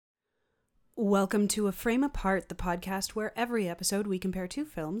Welcome to A Frame Apart, the podcast where every episode we compare two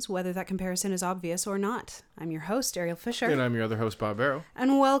films, whether that comparison is obvious or not. I'm your host, Ariel Fisher. And I'm your other host, Bob Barrow.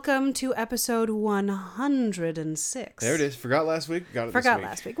 And welcome to episode 106. There it is. Forgot last week, got it Forgot this week.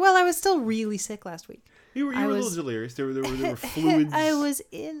 last week. Well, I was still really sick last week. You were a little delirious. There were fluids. I was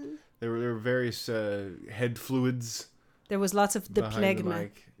ill. There were various head fluids. There was lots of the plegma.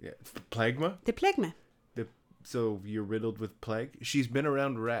 Yeah. Plegma? The plegma. So you're riddled with plague? She's been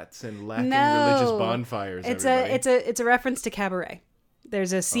around rats and lacking religious bonfires. It's a reference to Cabaret.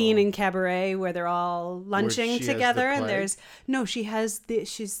 There's a scene in Cabaret where they're all lunching together, and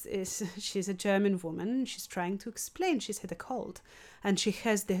she's a German woman, and she's trying to explain she's had a cold, and she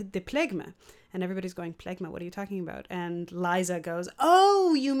has the plegma, and everybody's going, plegma, what are you talking about? And Liza goes,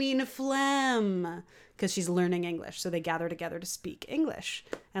 oh, you mean phlegm, because she's learning English, so they gather together to speak English,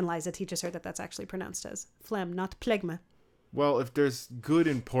 and Liza teaches her that that's actually pronounced as phlegm, not plegma. Well, if there's good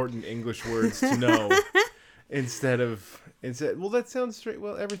important English words to know instead, well, that sounds straight.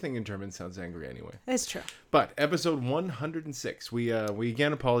 Well, everything in German sounds angry anyway. It's true. But episode 106, we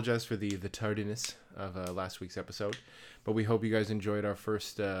again apologize for the tardiness of last week's episode, but we hope you guys enjoyed our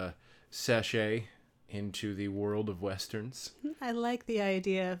first sachet into the world of Westerns. I like the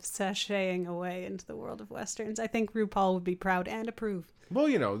idea of sashaying away into the world of Westerns. I think RuPaul would be proud and approve. Well,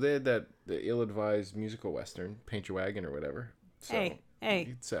 you know, they had the ill-advised musical Western, Paint Your Wagon or whatever. So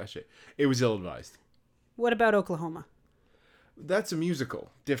Hey. Sachet. It was ill-advised. What about Oklahoma? That's a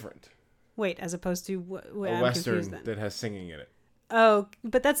musical. Different. Wait, as opposed to a Western that has singing in it. Oh,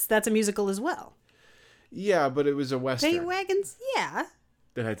 but that's a musical as well. Yeah, but it was a Western. Paint Wagons, yeah.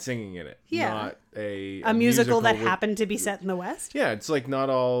 That had singing in it. Yeah. Not a musical that happened to be set in the West? Yeah, it's like not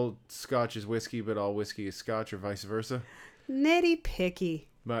all Scotch is whiskey, but all whiskey is Scotch, or vice versa. Nitty picky.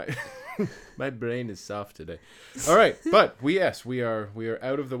 My brain is soft today. All right, but we are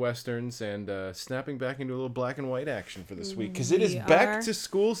out of the Westerns and snapping back into a little black and white action for this week, because it is back to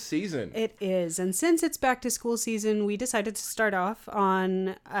school season. It is, and since it's back to school season, we decided to start off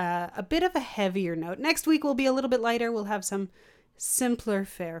on a bit of a heavier note. Next week will be a little bit lighter. We'll have some simpler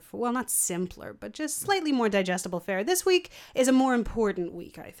fare. Well, not simpler, but just slightly more digestible fare. This week is a more important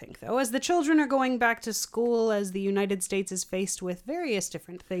week, I think, though, as the children are going back to school, as the United States is faced with various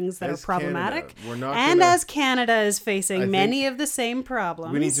different things that are problematic, as Canada is facing many of the same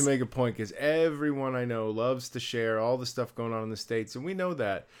problems. We need to make a point, because everyone I know loves to share all the stuff going on in the States, and we know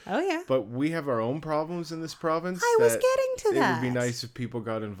that. Oh, yeah. But we have our own problems in this province. I was getting to that. It would be nice if people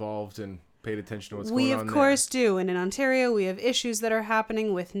got involved and paid attention to what's going on there. We, of course, do. And in Ontario, we have issues that are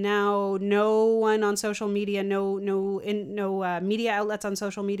happening with now no one on social media, no media outlets on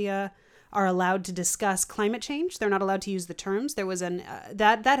social media are allowed to discuss climate change. They're not allowed to use the terms. There was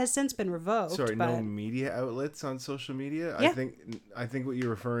that has since been revoked. Sorry, no media outlets on social media? Yeah. I think what you're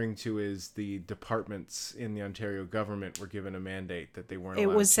referring to is the departments in the Ontario government were given a mandate that they weren't allowed to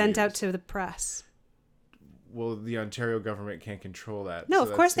use. It was sent out to the press. Well, the Ontario government can't control that. No,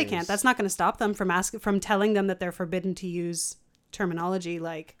 of course they can't. That's not going to stop them from telling them that they're forbidden to use terminology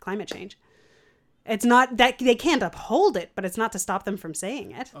like climate change. It's not that they can't uphold it, but it's not to stop them from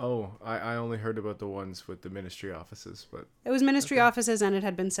saying it. Oh, I only heard about the ones with the ministry offices, but it was ministry offices, and it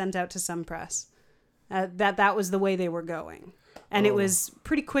had been sent out to some press. That was the way they were going, and it was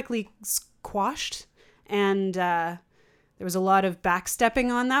pretty quickly squashed, and there was a lot of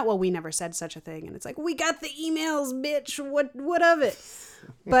backstepping on that. Well, we never said such a thing. And it's like, we got the emails, bitch. What of it?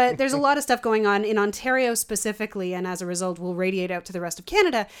 But there's a lot of stuff going on in Ontario specifically, and as a result will radiate out to the rest of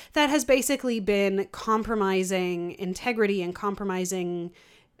Canada, that has basically been compromising integrity and compromising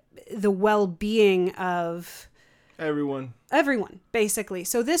the well-being of everyone, basically.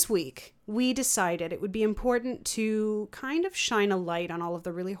 So this week, we decided it would be important to kind of shine a light on all of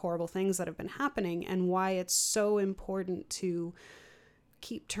the really horrible things that have been happening and why it's so important to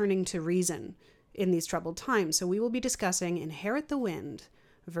keep turning to reason in these troubled times. So we will be discussing Inherit the Wind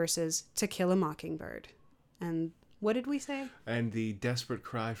versus To Kill a Mockingbird. And what did we say? And the desperate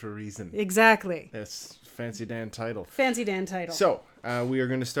cry for reason. Exactly. Yes, fancy Dan title. Fancy Dan title. So, we are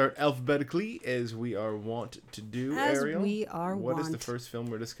going to start alphabetically, as we are wont to do, Ariel. What is the first film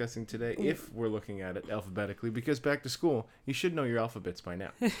we're discussing today, if we're looking at it alphabetically? Because back to school, you should know your alphabets by now.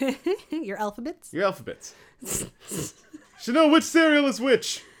 Your alphabets? Your alphabets. Should know which cereal is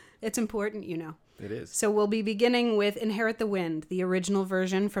which. It's important, you know. It is. So we'll be beginning with Inherit the Wind, the original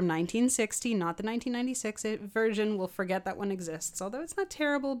version from 1960, not the 1996 version. We'll forget that one exists, although it's not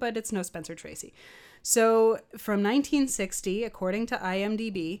terrible, but it's no Spencer Tracy. So from 1960, according to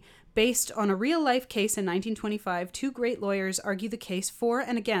IMDb, based on a real-life case in 1925, two great lawyers argue the case for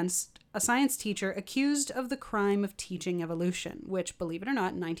and against a science teacher accused of the crime of teaching evolution, which, believe it or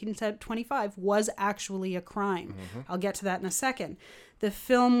not, in 1925 was actually a crime. I'll get to that in a second. The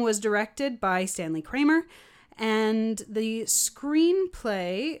film was directed by Stanley Kramer, and the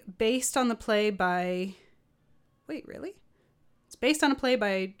screenplay, based on the play by... Wait, really? It's based on a play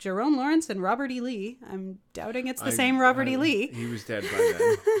by Jerome Lawrence and Robert E. Lee. I'm doubting it's the same Robert E. Lee. He was dead by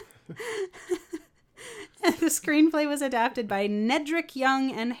then. And the screenplay was adapted by Nedrick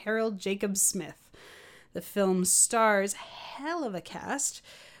Young and Harold Jacob Smith. The film stars hell of a cast.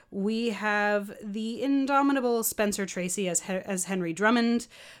 We have the indomitable Spencer Tracy as Henry Drummond,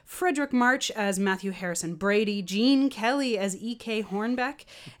 Frederick March as Matthew Harrison Brady, Gene Kelly as E.K. Hornbeck,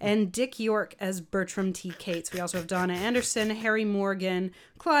 and Dick York as Bertram T. Cates. We also have Donna Anderson, Harry Morgan,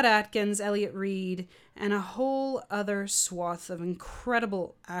 Claude Atkins, Elliot Reed, and a whole other swath of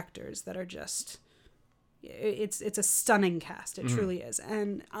incredible actors that are just... It's a stunning cast. It truly is.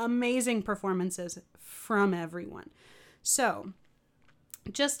 And amazing performances from everyone. So...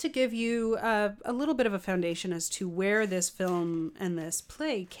 just to give you a little bit of a foundation as to where this film and this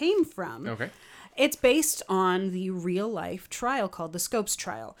play came from. Okay. It's based on the real-life trial called the Scopes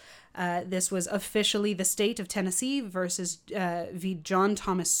Trial. This was officially the state of Tennessee versus v. John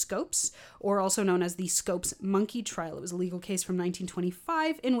Thomas Scopes, or also known as the Scopes Monkey Trial. It was a legal case from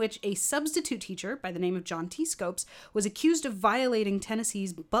 1925 in which a substitute teacher by the name of John T. Scopes was accused of violating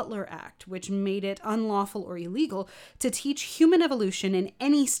Tennessee's Butler Act, which made it unlawful or illegal to teach human evolution in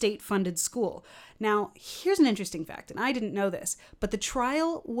any state-funded school. Now, here's an interesting fact, and I didn't know this, but the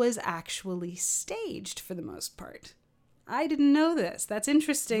trial was actually staged for the most part. I didn't know this. That's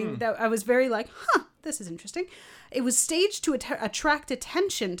interesting. That I was very like, this is interesting. It was staged to attract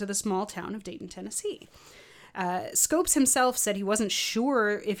attention to the small town of Dayton, Tennessee. Scopes himself said he wasn't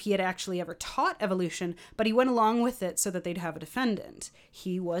sure if he had actually ever taught evolution, but he went along with it so that they'd have a defendant.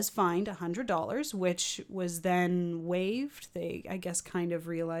 He was fined $100, which was then waived. They, I guess, kind of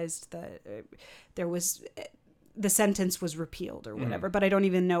realized that there was... the sentence was repealed or whatever, but I don't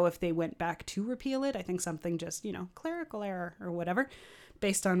even know if they went back to repeal it. I think something just, clerical error or whatever,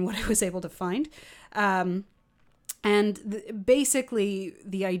 based on what I was able to find. Basically,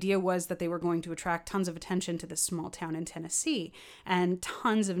 the idea was that they were going to attract tons of attention to this small town in Tennessee, and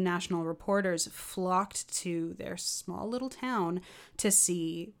tons of national reporters flocked to their small little town to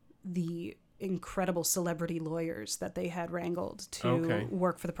see the incredible celebrity lawyers that they had wrangled to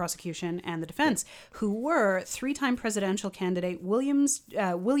work for the prosecution and the defense, who were three-time presidential candidate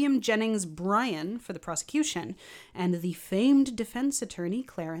William Jennings Bryan for the prosecution and the famed defense attorney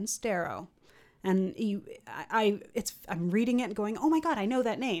Clarence Darrow. And I'm reading it and going, oh my God, I know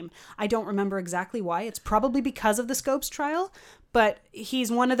that name. I don't remember exactly why. It's probably because of the Scopes trial, but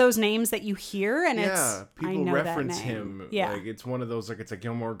he's one of those names that you hear and people reference that name. him. Yeah. Like it's one of those, like it's a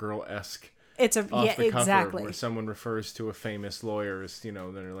Gilmore Girl-esque. It's a off the cover exactly where someone refers to a famous lawyer as, then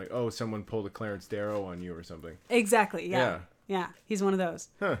they're like, oh, someone pulled a Clarence Darrow on you or something. Exactly. Yeah. He's one of those.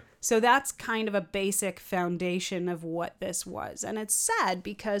 Huh. So that's kind of a basic foundation of what this was. And it's sad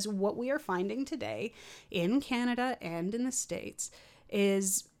because what we are finding today in Canada and in the States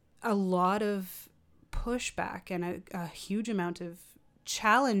is a lot of pushback and a huge amount of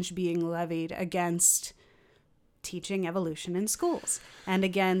challenge being levied against teaching evolution in schools and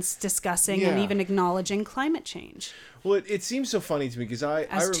against discussing and even acknowledging climate change. Well, it seems so funny to me because I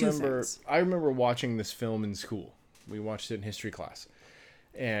remember watching this film in school. We watched it in history class,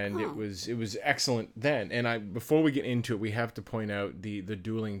 and it was excellent then. And before we get into it, we have to point out the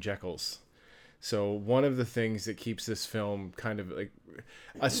dueling Jekylls. So one of the things that keeps this film kind of like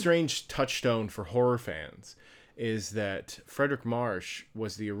a strange touchstone for horror fans is that Frederick Marsh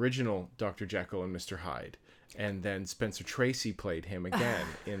was the original Dr. Jekyll and Mr. Hyde. And then Spencer Tracy played him again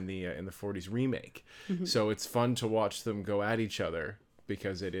in the 40s remake. Mm-hmm. So it's fun to watch them go at each other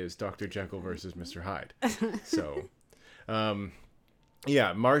because it is Dr. Jekyll versus Mr. Hyde. So,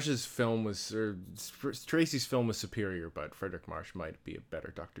 Marsh's film Tracy's film was superior, but Frederick Marsh might be a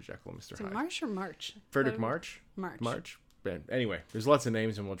better Dr. Jekyll and Mr. Hyde. Marsh or March? Frederick March? March. But anyway, there's lots of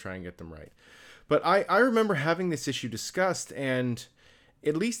names and we'll try and get them right. But I remember having this issue discussed, and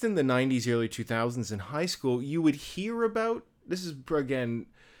at least in the 90s, early 2000s in high school, you would hear about, this is, again,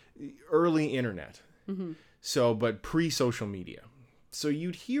 early internet. Mm-hmm. So, but pre-social media. So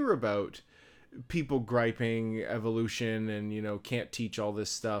you'd hear about people griping evolution and, can't teach all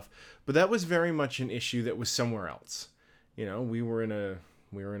this stuff. But that was very much an issue that was somewhere else. We were in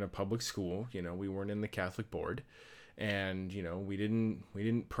a public school, we weren't in the Catholic board. And, we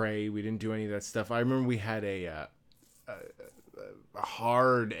didn't pray, we didn't do any of that stuff. I remember we had a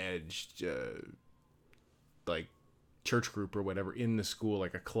hard-edged, like, church group or whatever in the school,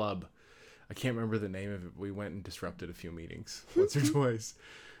 like a club I can't remember the name of it. We went and disrupted a few meetings once or twice.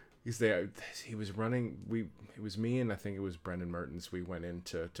 Because he was running. It was me and I think it was Brendan Mertens. We went in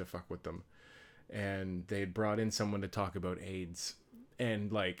to fuck with them, and they had brought in someone to talk about AIDS,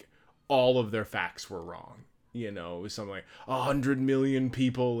 and like all of their facts were wrong. You know, it was something like 100 million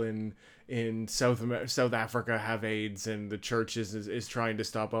people in South Africa have AIDS, and the church is trying to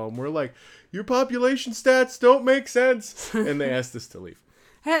stop all. And we're like, your population stats don't make sense, and they asked us to leave.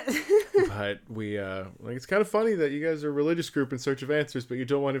 But we like, it's kind of funny that you guys are a religious group in search of answers, but you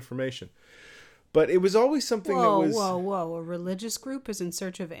don't want information. But it was always something that was... Whoa. A religious group is in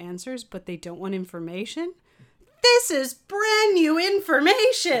search of answers, but they don't want information? This is brand new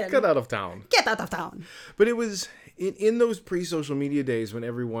information! Get out of town. Get out of town. But it was in those pre-social media days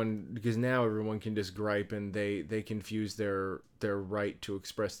when because now everyone can just gripe, and they confuse their right to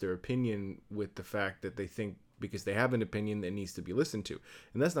express their opinion with the fact that they think because they have an opinion that needs to be listened to.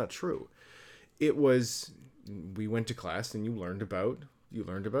 And that's not true. It was, we went to class and you learned about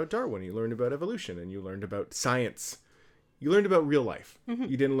Darwin, you learned about evolution, and you learned about science. You learned about real life. Mm-hmm.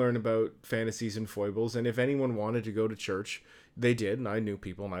 You didn't learn about fantasies and foibles. And if anyone wanted to go to church, they did. And I knew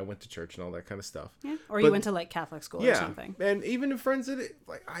people, and I went to church and all that kind of stuff. Yeah. Or you went to like Catholic school or something. And even friends that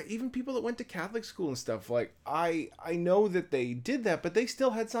even people that went to Catholic school and stuff, like I know that they did that, but they still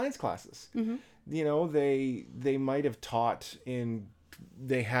had science classes. Mm-hmm. You know, they might have taught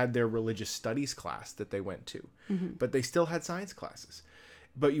they had their religious studies class that they went to, mm-hmm. but they still had science classes.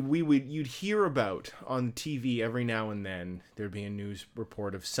 But you'd hear about on TV every now and then, there'd be a news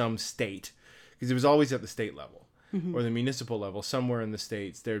report of some state, because it was always at the state level, mm-hmm. or the municipal level. Somewhere in the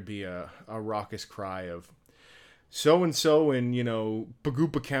States, there'd be a raucous cry of so-and-so in,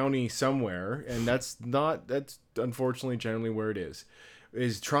 Pagupa County somewhere, and that's unfortunately generally where it is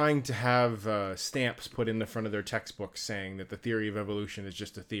trying to have stamps put in the front of their textbooks saying that the theory of evolution is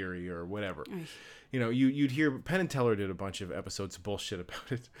just a theory or whatever. You'd hear Penn and Teller did a bunch of episodes of bullshit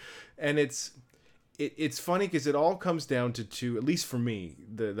about it, and it's funny because it all comes down to two, at least for me,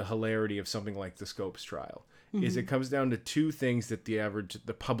 the hilarity of something like the Scopes trial. Mm-hmm. Is it comes down to two things that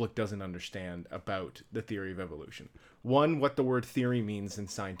the public doesn't understand about the theory of evolution. One, what the word theory means in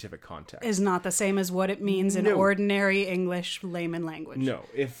scientific context. Is not the same as what it means in ordinary English layman language. No.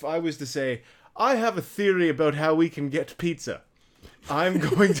 If I was to say, I have a theory about how we can get pizza, I'm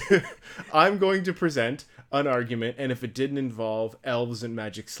going to present an argument, and if it didn't involve elves and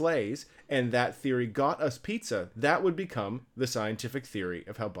magic sleighs, and that theory got us pizza, that would become the scientific theory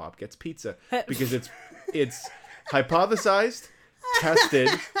of how Bob gets pizza. Because it's hypothesized, tested,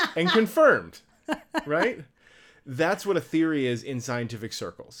 and confirmed. Right? That's what a theory is in scientific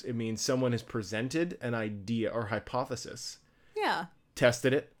circles. It means someone has presented an idea or hypothesis. Yeah.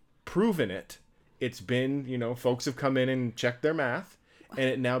 Tested it, proven it. It's been, folks have come in and checked their math, and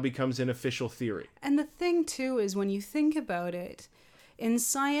it now becomes an official theory. And the thing, too, is when you think about it, in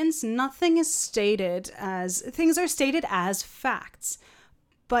science, things are stated as facts.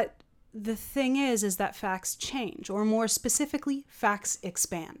 But the thing is that facts change, or more specifically, facts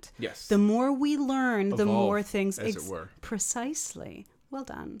expand. Yes. The more we learn, the more things... as it were. Precisely. Well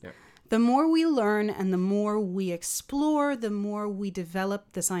done. Yeah. The more we learn and the more we explore, the more we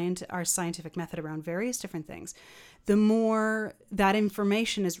develop our scientific method around various different things, the more that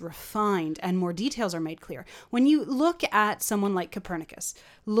information is refined and more details are made clear. When you look at someone like Copernicus,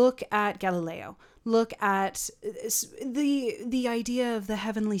 look at Galileo, look at the idea of the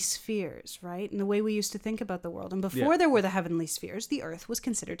heavenly spheres, right? And the way we used to think about the world. And before there were the heavenly spheres, the Earth was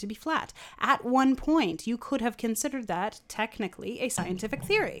considered to be flat. At one point, you could have considered that technically a scientific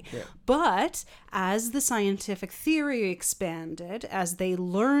theory. Yeah. But as the scientific theory expanded, as they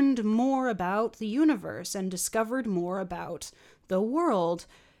learned more about the universe and discovered more about the world,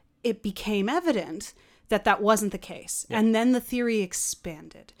 it became evident that that wasn't the case. Yeah. And then the theory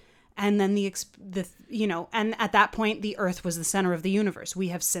expanded. And then and at that point, the Earth was the center of the universe. We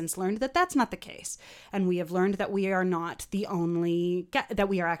have since learned that that's not the case. And we have learned that we are not the only, that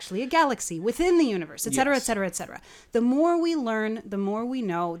we are actually a galaxy within the universe, et cetera, et cetera, et cetera. The more we learn, the more we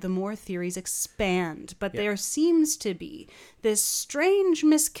know, the more theories expand. But there seems to be this strange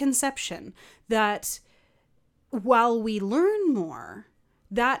misconception that while we learn more,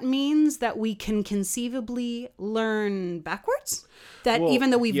 that means that we can conceivably learn backwards? That even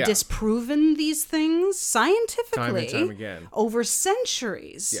though we've disproven these things scientifically time and time again over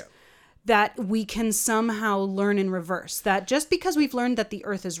centuries, that we can somehow learn in reverse. That just because we've learned that the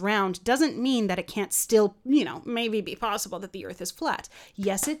Earth is round doesn't mean that it can't still, maybe be possible that the Earth is flat.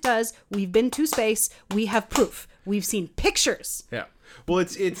 Yes, it does. We've been to space. We have proof. We've seen pictures. Yeah. Well,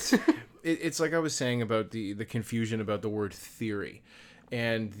 it's like I was saying about the confusion about the word theory.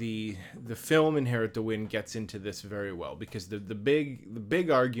 And the film Inherit the Wind gets into this very well, because the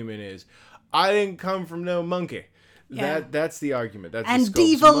big argument is, I didn't come from no monkey. Yeah. That's the argument. That's And the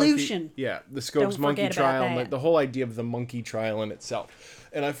Scopes devolution. Monkey, the Scopes Don't monkey forget about trial, and that. the whole idea of the monkey trial in itself.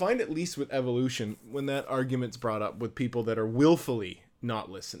 And I find, at least with evolution, when that argument's brought up with people that are willfully not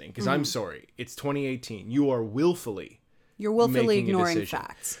listening, because I'm sorry, it's 2018. You're willfully ignoring decision.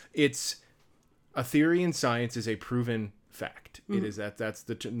 facts. It's a theory in science is a proven fact. It is that's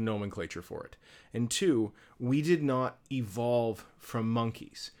the nomenclature for it. And 2, we did not evolve from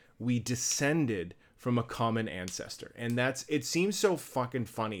monkeys. We descended from a common ancestor. And it seems so fucking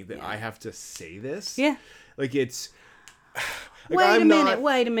funny that I have to say this. Yeah. Like, it's... Wait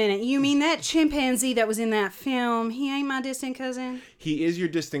a minute. You mean that chimpanzee that was in that film, he ain't my distant cousin? He is your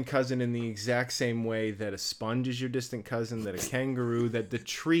distant cousin in the exact same way that a sponge is your distant cousin, that a kangaroo, that the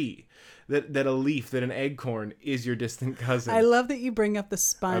tree, that a leaf, that an acorn is your distant cousin. I love that you bring up the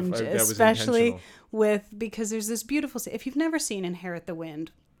sponge, especially because there's this beautiful... If you've never seen Inherit the Wind,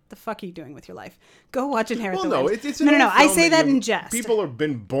 the fuck are you doing with your life? Go watch Inherit the Wind. It's no. I say that in jest. People have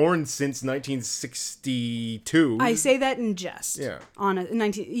been born since 1962. I say that in jest. Yeah.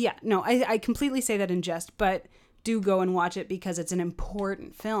 I completely say that in jest, but do go and watch it because it's an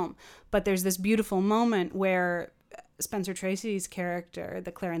important film. But there's this beautiful moment where Spencer Tracy's character,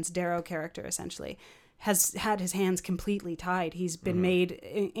 the Clarence Darrow character, essentially, has had his hands completely tied. He's been made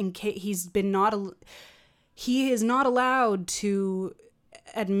he is not allowed to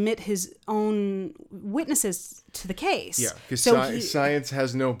admit his own witnesses to the case. Yeah, because science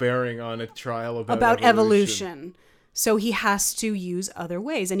has no bearing on a trial about evolution. So he has to use other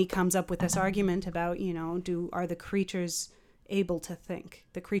ways. And he comes up with this argument about, are the creatures able to think?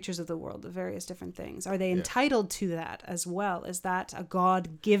 The creatures of the world, the various different things. Are they entitled to that as well? Is that a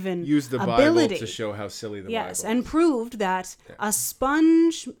God-given ability? Use the Bible to show how silly the Bible is. Yes, and proved that a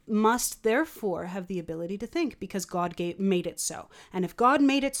sponge must therefore have the ability to think because God made it so. And if God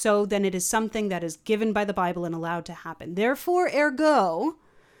made it so, then it is something that is given by the Bible and allowed to happen. Therefore, ergo,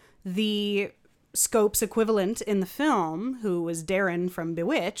 the Scopes equivalent in the film, who was Darren from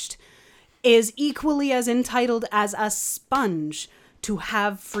Bewitched, is equally as entitled as a sponge to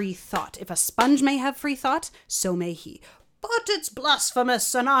have free thought. If a sponge may have free thought, so may he. But it's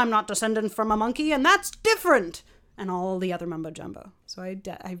blasphemous, and I'm not descended from a monkey, and that's different. And all the other mumbo jumbo. So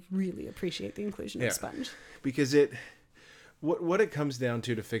I really appreciate the inclusion of sponge. Because what it comes down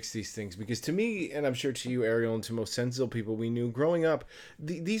to fix these things, because to me, and I'm sure to you, Ariel, and to most sensible people we knew growing up,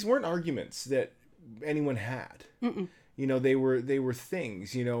 these weren't arguments that anyone had. Mm-mm. They were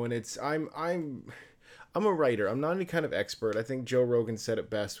things, and it's I'm a writer. I'm not any kind of expert. I think Joe Rogan said it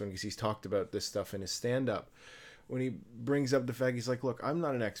best because he's talked about this stuff in his stand-up. When he brings up the fact, he's like, look, I'm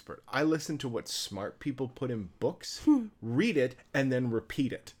not an expert. I listen to what smart people put in books, read it, and then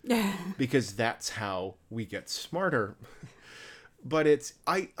repeat it. Because that's how we get smarter. But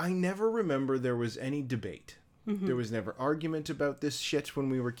I never remember there was any debate. Mm-hmm. There was never argument about this shit when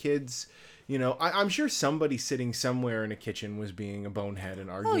we were kids. I'm sure somebody sitting somewhere in a kitchen was being a bonehead and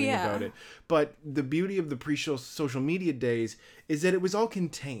arguing about it. But the beauty of the pre-social media days is that it was all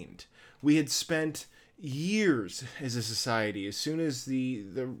contained. We had spent years as a society, as soon as the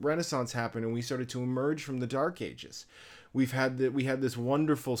Renaissance happened and we started to emerge from the Dark Ages. We had this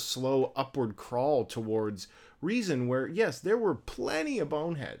wonderful slow upward crawl towards reason where, yes, there were plenty of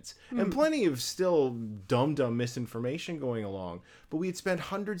boneheads and plenty of still dumb misinformation going along, but we had spent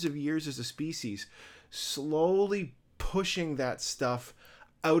hundreds of years as a species slowly pushing that stuff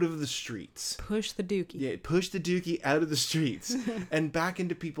out of the streets. Push the dookie. Yeah, push the dookie out of the streets and back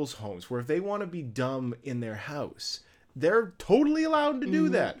into people's homes, where if they want to be dumb in their house, they're totally allowed to do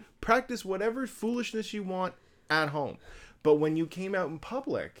that. Practice whatever foolishness you want at home. But when you came out in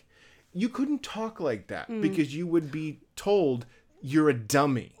public, you couldn't talk like that because you would be told you're a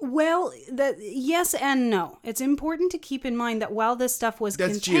dummy. Well, yes and no. It's important to keep in mind that while this stuff was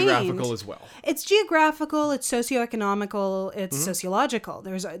That's contained... geographical as well. It's geographical, it's socioeconomical, it's sociological.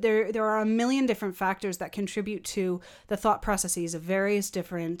 There are a million different factors that contribute to the thought processes of various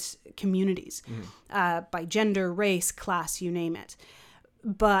different communities, by gender, race, class, you name it.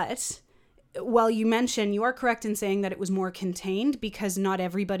 But... while you are correct in saying that it was more contained because not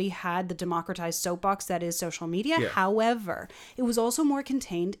everybody had the democratized soapbox that is social media. Yeah. However, it was also more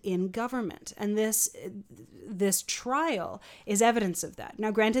contained in government. And this trial is evidence of that.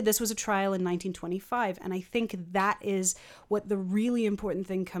 Now, granted, this was a trial in 1925. And I think that is what the really important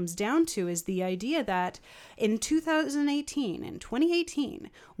thing comes down to, is the idea that in 2018,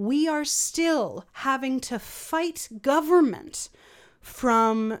 we are still having to fight government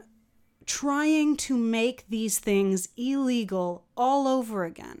from trying to make these things illegal all over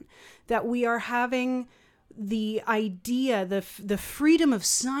again, that we are having the idea, the freedom of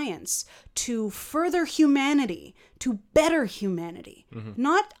science to further humanity, to better humanity,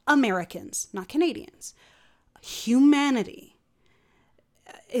 not Americans, not Canadians, humanity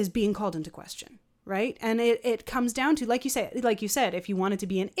is being called into question, right? And it comes down to, like you said, if you wanted to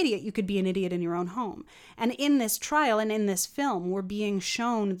be an idiot, you could be an idiot in your own home. And in this trial and in this film, we're being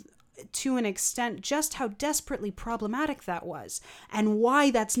shown to an extent just how desperately problematic that was and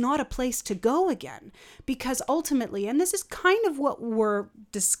why that's not a place to go again. Because ultimately, and this is kind of what we're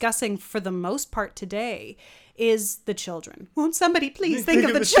discussing for the most part today, is the children. Won't somebody please think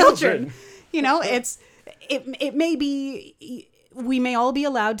of the children? You know, it may be, we may all be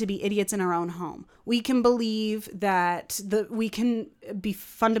allowed to be idiots in our own home. We can believe that we can be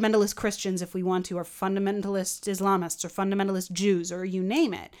fundamentalist Christians if we want to, or fundamentalist Islamists, or fundamentalist Jews, or you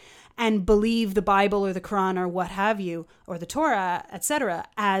name it, and believe the Bible or the Quran or what have you, or the Torah, etc.,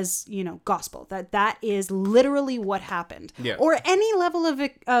 as, you know, gospel. That is literally what happened. Yeah. Or any level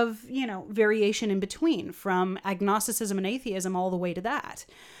of, you know, variation in between, from agnosticism and atheism all the way to that.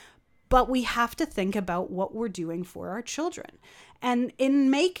 But we have to think about what we're doing for our children. And in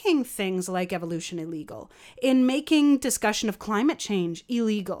making things like evolution illegal, in making discussion of climate change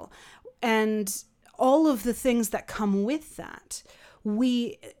illegal, and all of the things that come with that,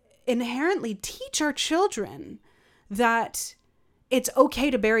 we inherently teach our children that it's okay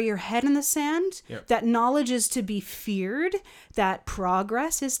to bury your head in the sand, that knowledge is to be feared, that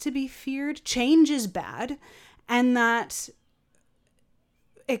progress is to be feared, change is bad, and that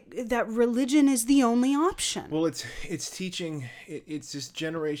religion is the only option. Well, it's teaching, it's this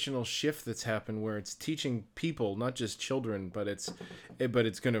generational shift that's happened where it's teaching people, not just children, but it's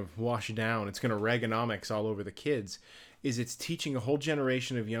going to wash down, it's going to Reaganomics all over the kids, it's teaching a whole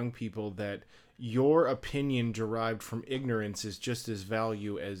generation of young people that your opinion derived from ignorance is just as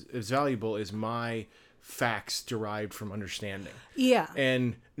valuable as my facts derived from understanding. Yeah.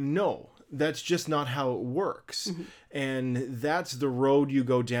 And no, that's just not how it works. Mm-hmm. And that's the road you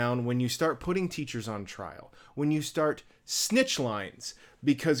go down when you start putting teachers on trial, when you start snitch lines,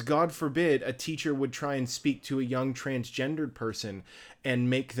 because God forbid a teacher would try and speak to a young transgendered person and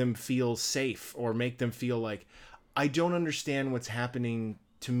make them feel safe, or make them feel like, I don't understand what's happening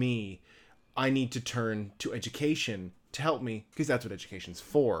to me. I need to turn to education to help me, because that's what education's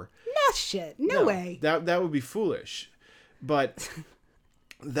for. No shit. No way. That would be foolish. But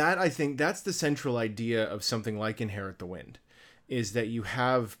that, I think, that's the central idea of something like Inherit the Wind, is that you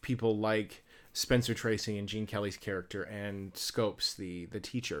have people like Spencer Tracy and Gene Kelly's character, and Scopes, the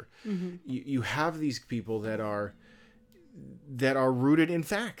teacher. Mm-hmm. You have these people that are rooted in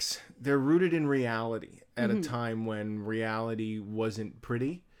facts. They're rooted in reality at a time when reality wasn't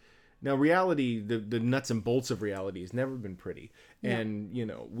pretty. Now, reality, the nuts and bolts of reality has never been pretty. Yeah. And, you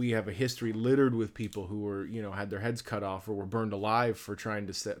know, we have a history littered with people who were, you know, had their heads cut off or were burned alive for trying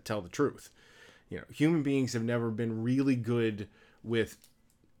to tell the truth. You know, human beings have never been really good with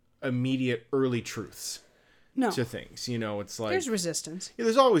immediate early truths to things. You know, it's like... There's resistance. Yeah,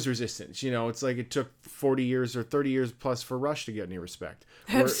 there's always resistance. You know, it's like it took 40 years or 30 years plus for Rush to get any respect.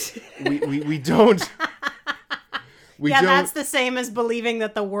 We don't... That's the same as believing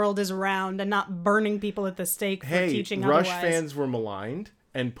that the world is round and not burning people at the stake for teaching Rush otherwise. Fans were maligned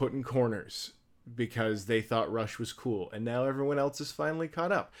and put in corners because they thought Rush was cool, and now everyone else is finally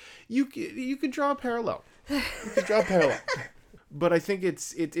caught up. You could draw a parallel. But I think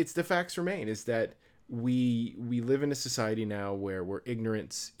it's the facts remain, is that we live in a society now where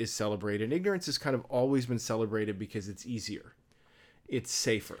ignorance is celebrated. Ignorance has kind of always been celebrated because it's easier. It's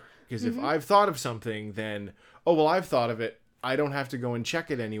safer. Because if I've thought of something, then, I've thought of it. I don't have to go and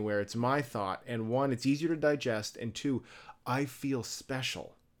check it anywhere. It's my thought. And one, it's easier to digest. And two, I feel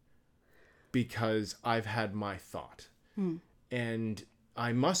special because I've had my thought. And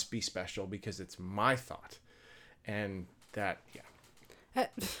I must be special because it's my thought. And that,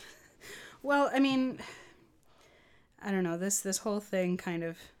 well, I mean, I don't know. This whole thing kind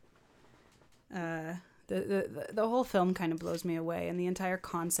of... The whole film kind of blows me away, and the entire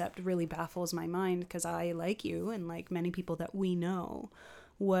concept really baffles my mind, because I, like you and like many people that we know,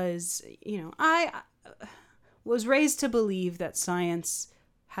 I was raised to believe that science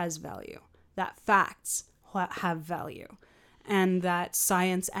has value, that facts have value, and that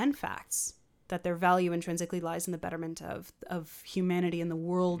science and facts, that their value intrinsically lies in the betterment of humanity and the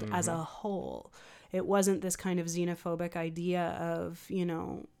world as a whole. It wasn't this kind of xenophobic idea of,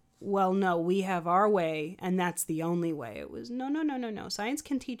 well, no, we have our way, and that's the only way. It was, no. Science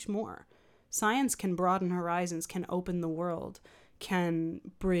can teach more. Science can broaden horizons, can open the world, can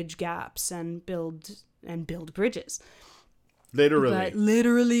bridge gaps and build bridges. Literally. But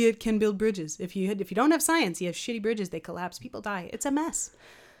literally, it can build bridges. If you don't have science, you have shitty bridges. They collapse. People die. It's a mess.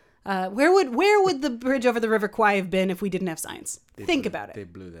 Where would the bridge over the River Kwai have been if we didn't have science? Think about it. They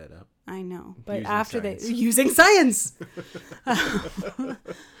blew that up. I know, but Using after science. using science.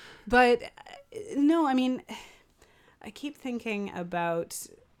 But no, I mean, I keep thinking about,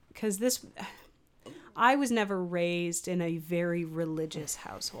 because I was never raised in a very religious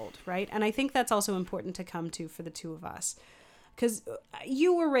household, right? And I think that's also important to come to for the two of us. Because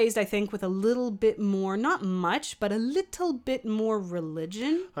you were raised, I think, with a little bit more, not much, but a little bit more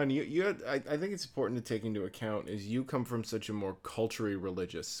religion. Honey, I think it's important to take into account is you come from such a more culturally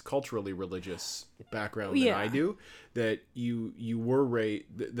religious background than I do. That you were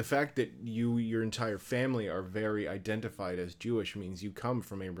raised. The fact that your entire family are very identified as Jewish means you come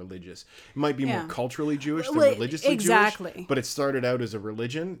from a religious. It might be more culturally Jewish than religiously Jewish, but it started out as a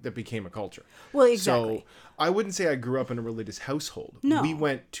religion that became a culture. Well, exactly. So I wouldn't say I grew up in a religious household. No. We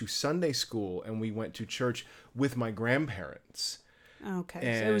went to Sunday school and we went to church with my grandparents. Okay,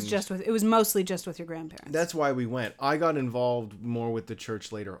 And so it was mostly just with your grandparents. that's why we went. I got involved more with the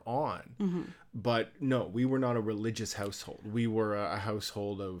church later on. Mm-hmm. But no, we were not a religious household. We were a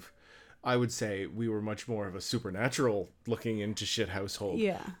household of, I would say we were much more of a supernatural looking into shit household.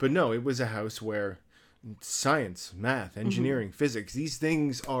 Yeah. But no, it was a house where science, math, engineering, physics, these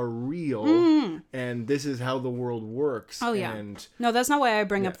things are real, and this is how the world works. Oh, yeah. And No, that's not why I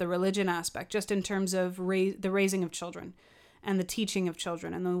bring up the religion aspect, just in terms of the raising of children and the teaching of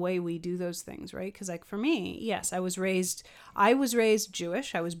children and the way we do those things, right? Because like for me, yes, I was raised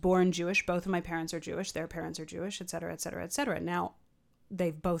Jewish. I was born Jewish. Both of my parents are Jewish. Their parents are Jewish, et cetera, et cetera, et cetera. Now,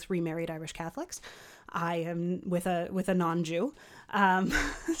 they've both remarried Irish Catholics. I am with a non-Jew.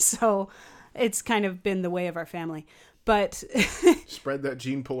 So it's kind of been the way of our family. But spread that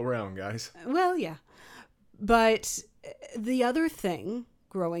gene pool around, guys. well, yeah. But the other thing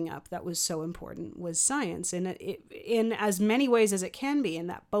growing up that was so important was science, and in as many ways as it can be, in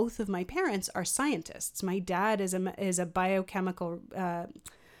that both of my parents are scientists. My dad is a biochemical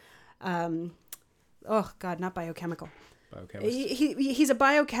not biochemical. Biochemist. He's a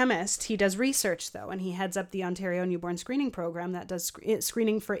biochemist. He does research, though, and he heads up the Ontario Newborn Screening Program that does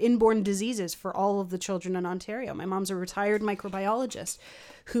screening for inborn diseases for all of the children in Ontario. My mom's a retired microbiologist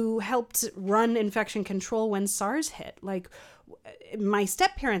who helped run infection control when SARS hit. Like, my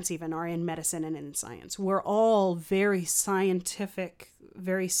step-parents even are in medicine and in science. We're all very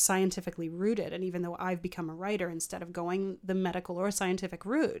scientifically rooted, and even though I've become a writer instead of going the medical or scientific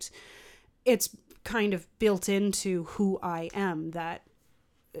route, it's kind of built into who I am, that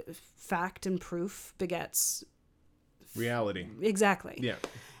fact and proof begets reality. Exactly. Yeah.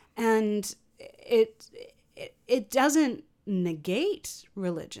 And it doesn't negate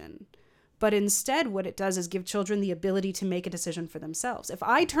religion, but instead what it does is give children the ability to make a decision for themselves. If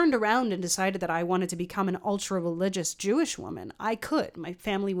I turned around and decided that I wanted to become an ultra-religious Jewish woman, I could. My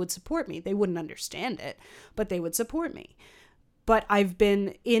family would support me. They wouldn't understand it, but they would support me. But I've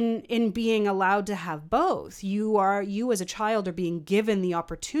been in being allowed to have both. You as a child are being given the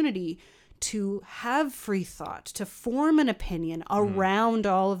opportunity to have free thought, to form an opinion around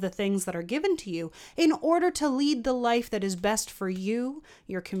all of the things that are given to you in order to lead the life that is best for you,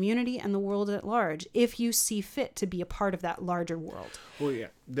 your community, and the world at large, if you see fit to be a part of that larger world. Well, yeah.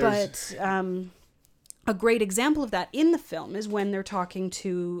 But a great example of that in the film is when they're talking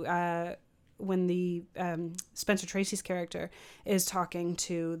to... when the Spencer Tracy's character is talking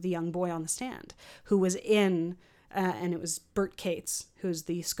to the young boy on the stand who was in, and it was Bert Cates, who's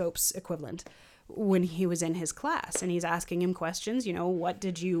the Scopes equivalent, when he was in his class, and he's asking him questions,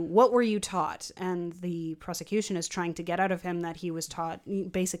 what were you taught? And the prosecution is trying to get out of him that he was taught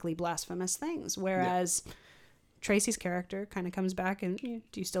basically blasphemous things. Whereas Tracy's character kind of comes back and,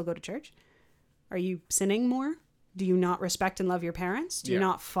 do you still go to church? Are you sinning more? Do you not respect and love your parents? Do you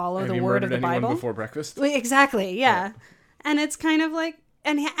not follow the word of the Bible? Have you murdered anyone before breakfast? Well, exactly, yeah. And it's kind of like,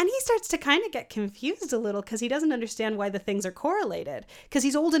 and he starts to kind of get confused a little because he doesn't understand why the things are correlated. Because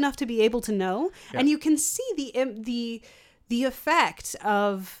he's old enough to be able to know, and you can see the effect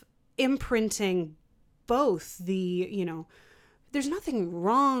of imprinting both there's nothing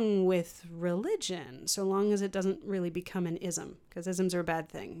wrong with religion so long as it doesn't really become an ism, because isms are a bad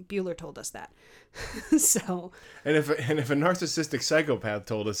thing. Bueller told us that. So, and if a narcissistic psychopath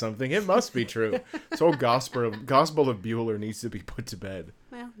told us something, it must be true. So gospel of Bueller needs to be put to bed.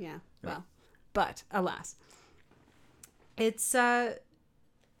 Well, yeah. Well, but alas, it's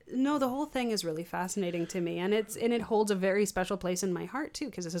No, the whole thing is really fascinating to me, and it holds a very special place in my heart too,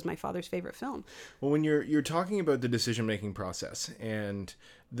 because this is my father's favorite film. Well, when you're talking about the decision-making process, and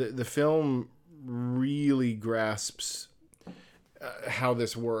the film really grasps how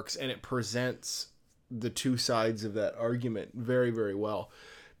this works, and it presents the two sides of that argument very, very well.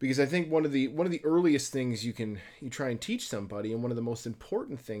 Because I think one of the earliest things you try and teach somebody, and one of the most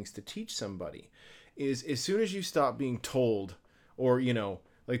important things to teach somebody, is as soon as you stop being told, or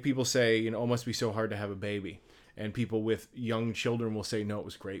like people say, oh, it must be so hard to have a baby. And people with young children will say, no, it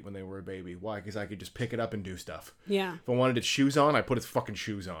was great when they were a baby. Why? Because I could just pick it up and do stuff. Yeah. If I wanted its shoes on, I put its fucking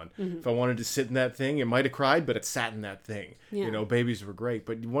shoes on. Mm-hmm. If I wanted to sit in that thing, it might have cried, but it sat in that thing. Yeah. Babies were great.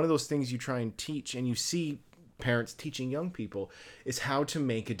 But one of those things you try and teach, and you see parents teaching young people, is how to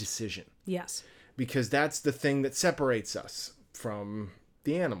make a decision. Yes. Because that's the thing that separates us from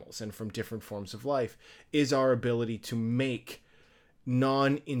the animals and from different forms of life, is our ability to make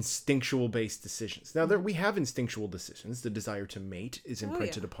non-instinctual based decisions. Now, we have instinctual decisions. The desire to mate is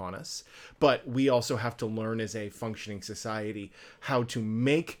imprinted upon us, but we also have to learn as a functioning society how to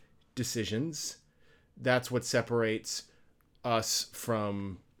make decisions. That's what separates us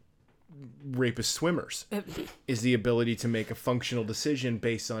from rapist swimmers, is the ability to make a functional decision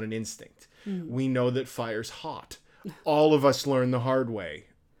based on an instinct. We know that fire's hot. All of us learn the hard way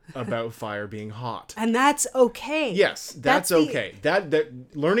about fire being hot, and that's okay. Yes, that's okay.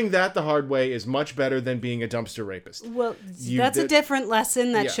 That learning that the hard way is much better than being a dumpster rapist. Well, that's a different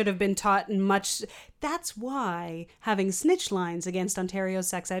lesson that should have been taught in much. That's why having snitch lines against Ontario's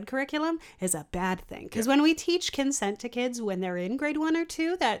sex ed curriculum is a bad thing. Because when we teach consent to kids when they're in grade 1 or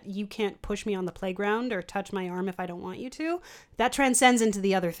 2, that you can't push me on the playground or touch my arm if I don't want you to, that transcends into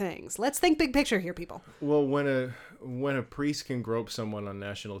the other things. Let's think big picture here, people. Well, when a priest can grope someone on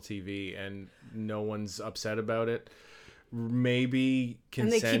national TV and no one's upset about it, maybe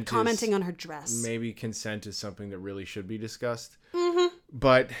consent. And they keep commenting on her dress. Maybe consent is something that really should be discussed. Mm-hmm.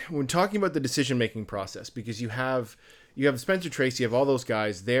 But when talking about the decision-making process, because you have Spencer Tracy, you have all those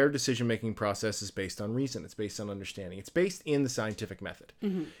guys, their decision-making process is based on reason. It's based on understanding. It's based in the scientific method.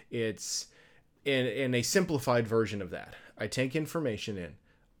 Mm-hmm. It's in a simplified version of that. I take information in,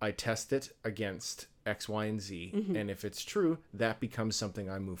 I test it against X, Y, and Z, mm-hmm. and if it's true, that becomes something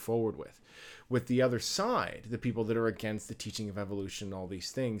I move forward with. With the other side, the people that are against the teaching of evolution and all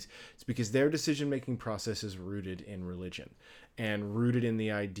these things, it's because their decision-making process is rooted in religion and rooted in the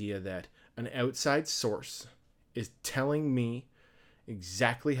idea that an outside source is telling me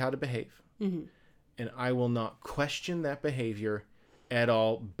exactly how to behave, mm-hmm. and I will not question that behavior at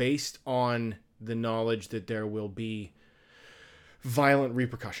all based on the knowledge that there will be violent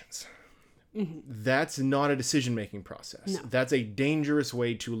repercussions. Mm-hmm. That's not a decision-making process. No. That's a dangerous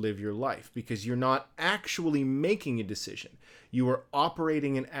way to live your life, because you're not actually making a decision. You are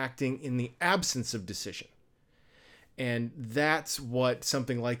operating and acting in the absence of decision. And that's what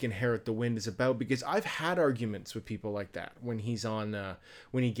something like Inherit the Wind is about, because I've had arguments with people like that when he's on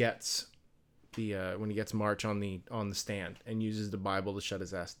when he gets March on the stand and uses the Bible to shut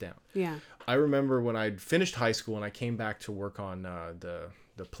his ass down. Yeah. I remember when I'd finished high school and I came back to work on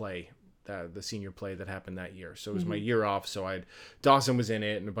the play, the senior play that happened that year. So it was mm-hmm. my year off. So Dawson was in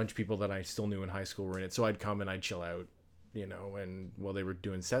it, and a bunch of people that I still knew in high school were in it. So I'd come and I'd chill out, and while they were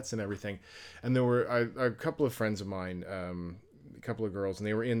doing sets and everything. And there were a couple of friends of mine, a couple of girls,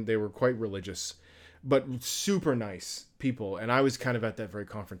 and they were quite religious, but super nice people. And I was kind of at that very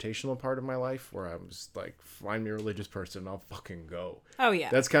confrontational part of my life where I was like, find me a religious person and I'll fucking go. Oh yeah.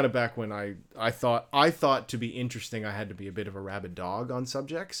 That's kind of back when I thought to be interesting, I had to be a bit of a rabid dog on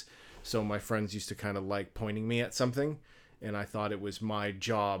subjects. So my friends used to kind of like pointing me at something, and I thought it was my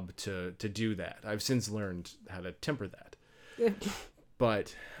job to do that. I've since learned how to temper that.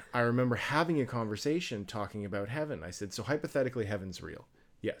 But I remember having a conversation talking about heaven. I said, so hypothetically heaven's real.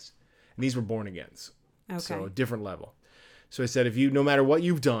 Yes. And these were born agains. Okay. So a different level. So I said, no matter what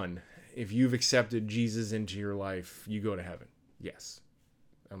you've done, if you've accepted Jesus into your life, you go to heaven. Yes.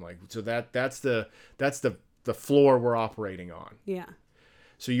 I'm like, so that's the floor we're operating on. Yeah.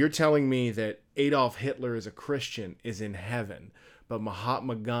 So you're telling me that Adolf Hitler as a Christian is in heaven, but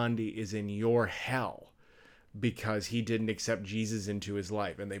Mahatma Gandhi is in your hell because he didn't accept Jesus into his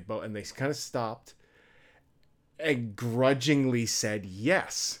life. And they kind of stopped and grudgingly said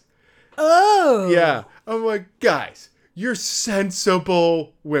yes. Oh. Yeah. I'm like, guys, you're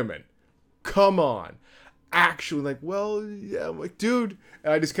sensible women. Come on. Actually, like, well, yeah. I'm like, dude.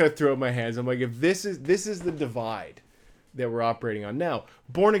 And I just kind of throw up my hands. I'm like, if this is the divide that we're operating on now,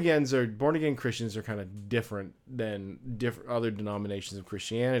 born again Christians are kind of different than other denominations of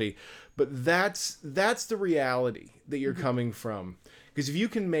Christianity, but that's the reality that you're mm-hmm. coming from. Because if you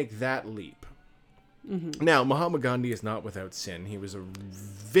can make that leap. Mm-hmm. Now, Mahatma Gandhi is not without sin. He was a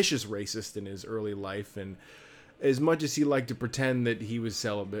vicious racist in his early life, and as much as he liked to pretend that he was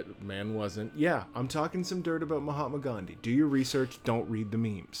celibate, man wasn't. Yeah, I'm talking some dirt about Mahatma Gandhi. Do your research, don't read the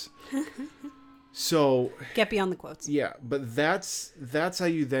memes. So get beyond the quotes. Yeah, but that's how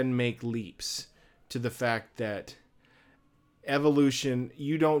you then make leaps to the fact that evolution,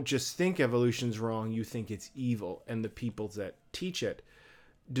 you don't just think evolution's wrong, you think it's evil, and the people that teach it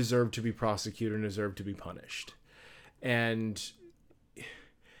deserve to be prosecuted and deserve to be punished. And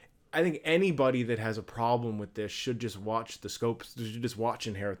I think anybody that has a problem with this should just watch the scopes, should just watch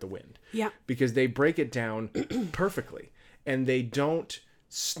Inherit the Wind. Yeah. Because they break it down perfectly. And they don't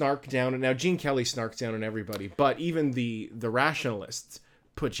snark down. Now, Gene Kelly snarks down on everybody, but even the rationalists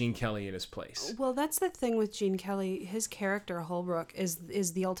put Gene Kelly in his place. Well, that's the thing with Gene Kelly. His character, Holbrook, is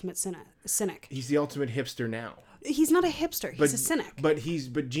the ultimate cynic. He's the ultimate hipster now. He's not a hipster. He's a cynic. But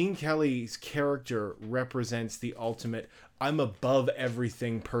Gene Kelly's character represents the ultimate I'm above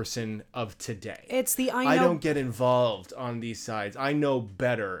everything person of today. It's the I don't get involved on these sides. I know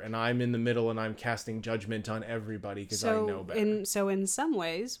better, and I'm in the middle, and I'm casting judgment on everybody because I know better. So in some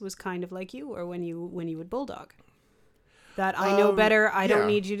ways, was kind of like you, or when you would bulldog. That I know better. I don't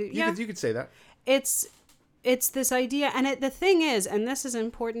need you to. You could say that. It's this idea, and the thing is, and this is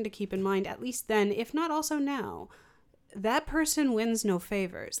important to keep in mind, at least then, if not also now, that person wins no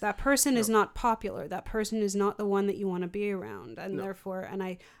favors. That person is not popular. That person is not the one that you want to be around. And therefore, and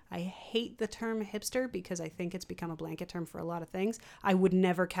I hate the term hipster because I think it's become a blanket term for a lot of things. I would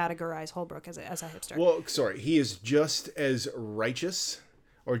never categorize Holbrook as a hipster. Well, sorry. He is just as righteous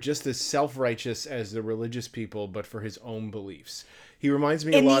or just as self-righteous as the religious people, but for his own beliefs. He reminds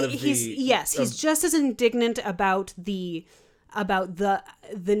me a lot of he's just as indignant about the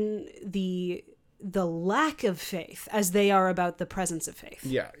lack of faith as they are about the presence of faith.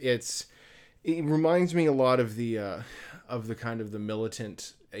 Yeah, it reminds me a lot of the kind of the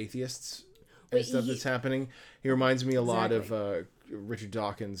militant atheists and stuff that's happening. He reminds me a lot of Richard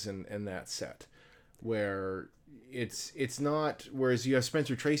Dawkins and that set, where it's not. Whereas you have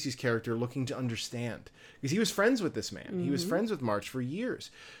Spencer Tracy's character looking to understand, because he was friends with this man. Mm-hmm. He was friends with March for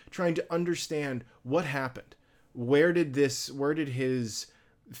years, trying to understand what happened. Where did his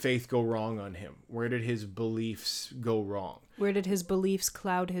faith go wrong on him? Where did his beliefs go wrong? Where did his beliefs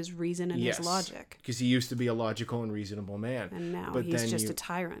cloud his reason and his logic? Because he used to be a logical and reasonable man. And now he's just a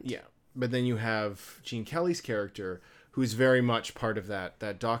tyrant. Yeah. But then you have Gene Kelly's character, who's very much part of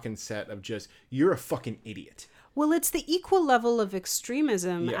that Dawkins set of just, you're a fucking idiot. Well, it's the equal level of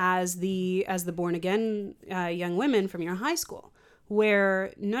extremism as the born again young women from your high school,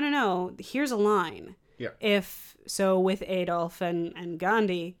 where no, here's a line. Yeah. With Adolf and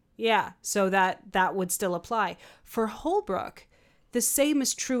Gandhi, so that would still apply. For Holbrook, the same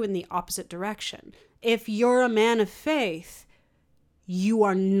is true in the opposite direction. If you're a man of faith, you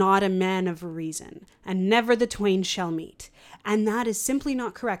are not a man of reason, and never the twain shall meet. And that is simply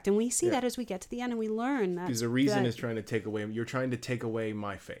not correct. And we see that as we get to the end and we learn that. Because the reason is trying to take away, you're trying to take away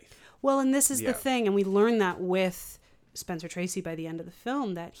my faith. Well, and this is the thing, and we learn that with Spencer Tracy by the end of the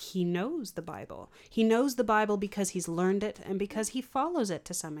film, that he knows the Bible. He knows the Bible because he's learned it and because he follows it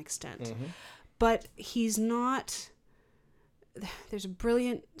to some extent. Mm-hmm. But he's not... There's a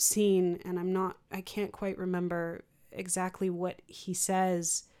brilliant scene, and I can't quite remember exactly what he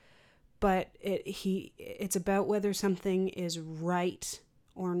says, but it's about whether something is right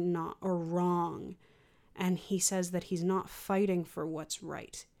or not, or wrong. And he says that he's not fighting for what's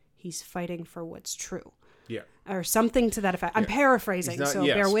right. He's fighting for what's true. Yeah. Or something to that effect. I'm paraphrasing,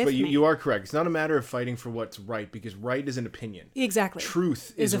 bear with me. But you are correct. It's not a matter of fighting for what's right, because right is an opinion. Exactly.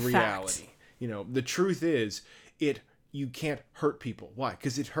 Truth is a reality. Fact. The truth is you can't hurt people. Why?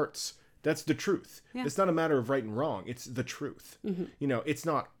 Because it hurts. That's the truth. Yeah. It's not a matter of right and wrong. It's the truth. Mm-hmm. It's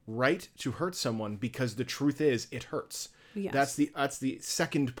not right to hurt someone because the truth is it hurts. Yes. That's the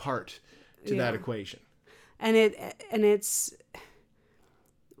second part to that equation. And it's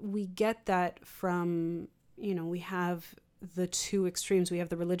we get that from, we have the two extremes. We have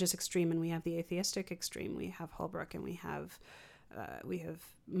the religious extreme and we have the atheistic extreme. We have Holbrook and we have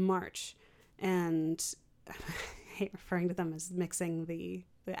March. And I hate referring to them as mixing the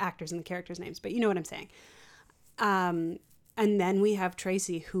actors and the characters' names, but you know what I'm saying. And then we have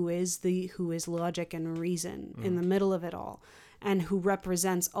Tracy, who is logic and reason in the middle of it all, and who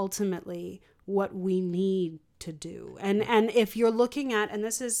represents ultimately what we need to do. And if you're looking at, and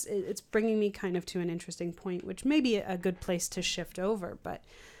it's bringing me kind of to an interesting point, which may be a good place to shift over, but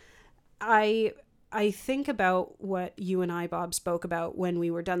I think about what you and I, Bob, spoke about when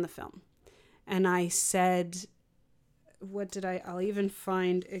we were done the film. And I said, I'll even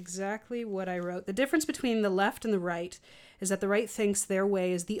find exactly what I wrote. The difference between the left and the right is that the right thinks their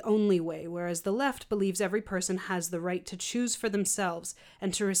way is the only way, whereas the left believes every person has the right to choose for themselves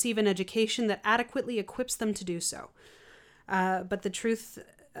and to receive an education that adequately equips them to do so. But the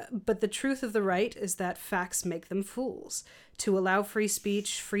truth of the right is that facts make them fools. To allow free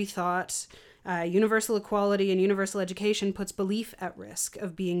speech, free thought, universal equality, and universal education puts belief at risk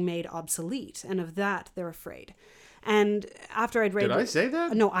of being made obsolete, and of that they're afraid. And after I'd read... Did I say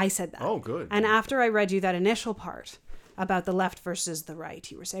that? No, I said that. Oh, good. And after I read you that initial part about the left versus the right,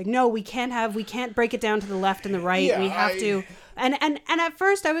 you were saying, no, we can't break it down to the left and the right. Yeah, we have to... And at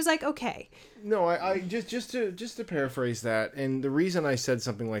first I was like, okay. No, I just to paraphrase that, and the reason I said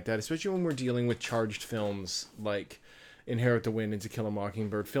something like that, especially when we're dealing with charged films like Inherit the Wind and To Kill a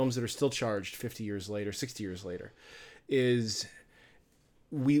Mockingbird, films that are still charged 50 years later, 60 years later, is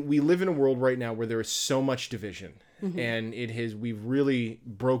we live in a world right now where there is so much division, and we've really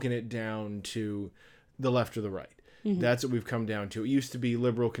broken it down to the left or the right. That's what we've come down to. It used to be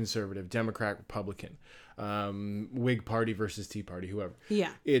liberal, conservative, Democrat, Republican, Whig Party versus Tea Party, whoever.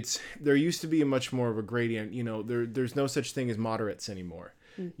 Yeah. There used to be a much more of a gradient. There's no such thing as moderates anymore.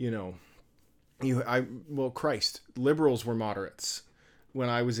 Christ, liberals were moderates when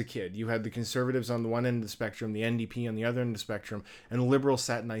I was a kid. You had the conservatives on the one end of the spectrum, the NDP on the other end of the spectrum, and liberals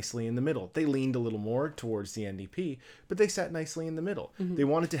sat nicely in the middle. They leaned a little more towards the NDP, but they sat nicely in the middle. They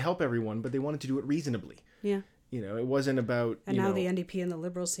wanted to help everyone, but they wanted to do it reasonably. Yeah. It wasn't about... And now the NDP and the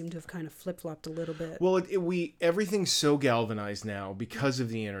Liberals seem to have kind of flip-flopped a little bit. Well, everything's so galvanized now because of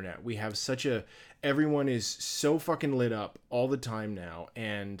the internet. We have everyone is so fucking lit up all the time now,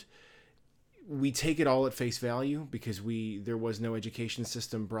 and we take it all at face value because there was no education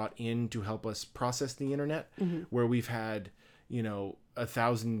system brought in to help us process the internet, where we've had,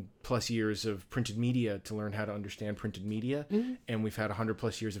 1,000+ years of printed media to learn how to understand printed media, and we've had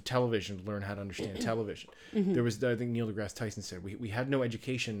 100+ years of television to learn how to understand television. There was, I think Neil deGrasse Tyson said, we had no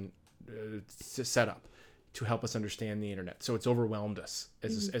education set up to help us understand the internet, so it's overwhelmed us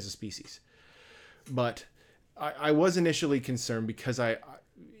as a species. But I was initially concerned because it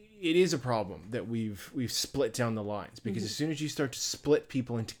is a problem that we've split down the lines, because as soon as you start to split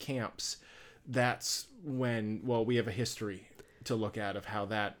people into camps, that's when we have a history to look at of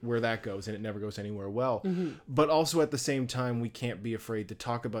where that goes, and it never goes anywhere well. But also at the same time, we can't be afraid to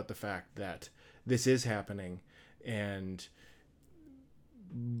talk about the fact that this is happening, and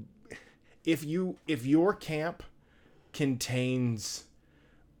if your camp contains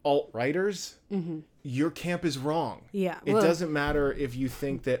alt-righters, your camp is wrong. Yeah. It doesn't matter if you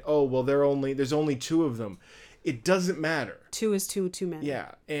think that, there's only two of them. It doesn't matter. Two is too many.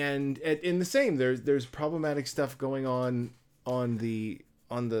 Yeah. And in the same, there's problematic stuff going on the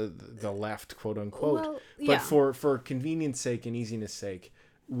left, quote unquote. Well, yeah. But for convenience sake and easiness sake,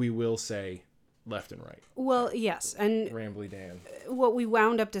 we will say left and right. Well, yes. And Rambly Dan. What we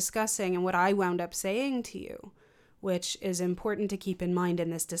wound up discussing and what I wound up saying to you, which is important to keep in mind in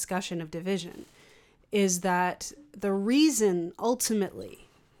this discussion of division, is that the reason ultimately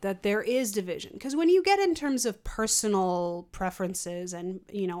that there is division, because when you get in terms of personal preferences and,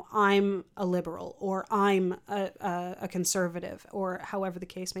 I'm a liberal or I'm a conservative or however the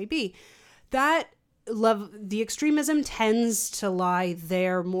case may be, the extremism tends to lie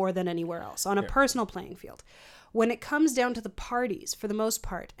there more than anywhere else on a personal playing field. When it comes down to the parties, for the most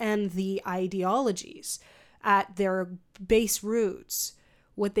part, and the ideologies at their base roots,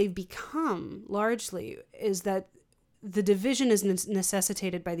 what they've become largely is that the division is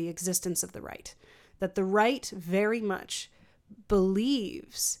necessitated by the existence of the right. That the right very much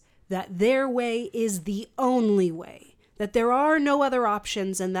believes that their way is the only way, that there are no other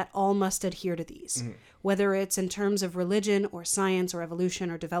options, and that all must adhere to these. Whether it's in terms of religion or science or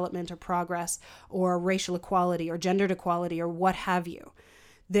evolution or development or progress or racial equality or gendered equality or what have you.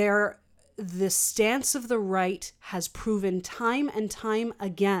 The stance of the right has proven time and time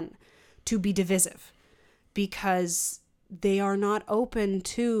again to be divisive, because they are not open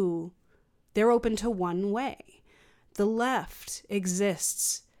to, they're open to one way. The left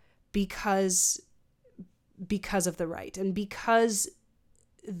exists because of the right, and because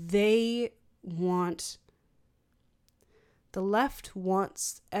the left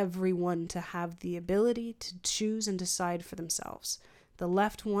wants everyone to have the ability to choose and decide for themselves. The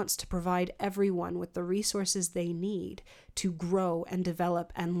left wants to provide everyone with the resources they need to grow and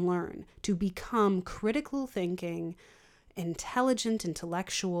develop and learn, to become critical thinking, intelligent,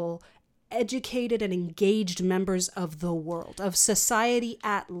 intellectual, educated and engaged members of the world, of society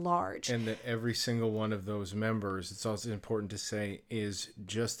at large. And that every single one of those members, it's also important to say, is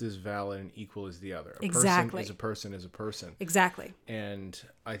just as valid and equal as the other. Exactly. Person is a person is a person. Exactly. And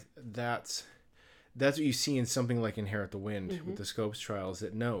that's what you see in something like Inherit the Wind with the Scopes trials,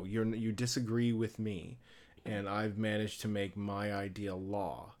 that no, you disagree with me, and I've managed to make my idea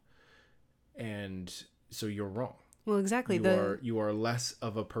law. And so you're wrong. Well, exactly. You are less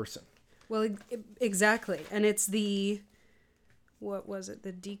of a person. Well, exactly. And it's what was it?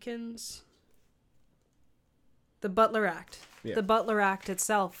 The Deacons? The Butler Act. Yeah. The Butler Act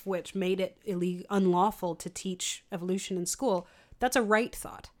itself, which made it unlawful to teach evolution in school, that's a right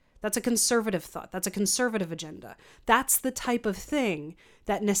thought. That's a conservative thought. That's a conservative agenda. That's the type of thing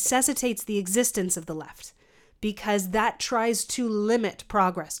that necessitates the existence of the left, because that tries to limit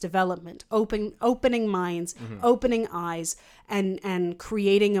progress, development, opening minds, opening eyes, and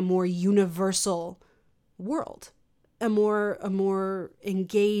creating a more universal world, a more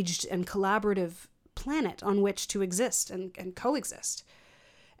engaged and collaborative planet on which to exist and coexist.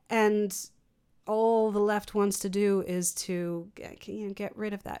 And all the left wants to do is to get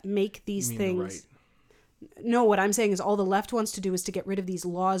rid of that, make these things. No, what I'm saying is all the left wants to do is to get rid of these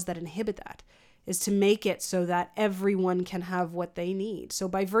laws that inhibit that, is to make it so that everyone can have what they need. So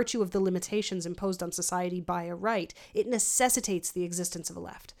by virtue of the limitations imposed on society by a right, it necessitates the existence of a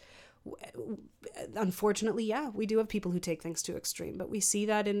left. Unfortunately, yeah, we do have people who take things to extreme, but we see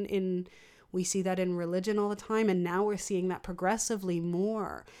that in religion all the time, and now we're seeing that progressively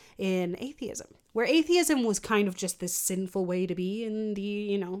more in atheism, where atheism was kind of just this sinful way to be in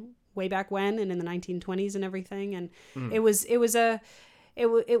the, way back when and in the 1920s and everything, and it was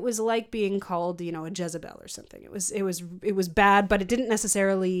like being called, a Jezebel or something. It was bad, but it didn't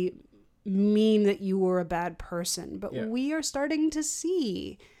necessarily mean that you were a bad person. But we are starting to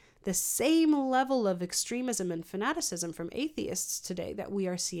see the same level of extremism and fanaticism from atheists today that we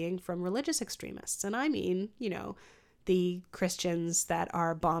are seeing from religious extremists. And I mean, the Christians that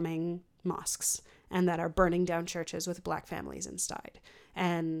are bombing mosques and that are burning down churches with black families inside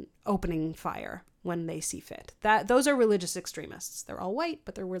and opening fire when they see fit. Those are religious extremists. They're all white,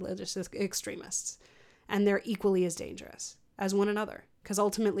 but they're religious extremists. And they're equally as dangerous as one another. Because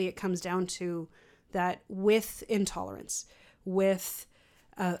ultimately it comes down to that with intolerance, with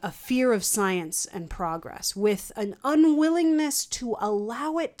a fear of science and progress, with an unwillingness to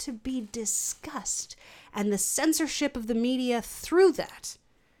allow it to be discussed, and the censorship of the media through that,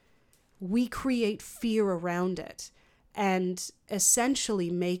 we create fear around it and essentially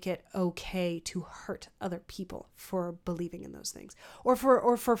make it okay to hurt other people for believing in those things, or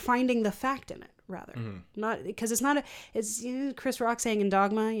for finding the fact in it, rather. Not because it's Chris Rock saying in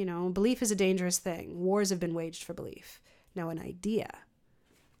Dogma, belief is a dangerous thing. Wars have been waged for belief. Now an idea,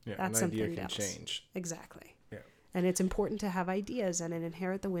 that's an idea something can else. Change. Exactly. Yeah. And it's important to have ideas, and in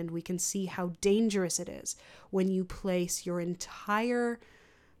Inherit the Wind we can see how dangerous it is when you place your entire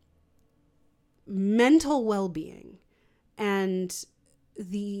mental well-being and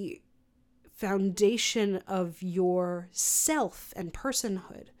the foundation of your self and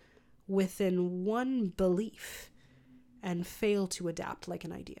personhood within one belief and fail to adapt like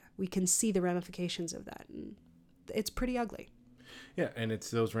an idea. We can see the ramifications of that, and it's pretty ugly. Yeah, and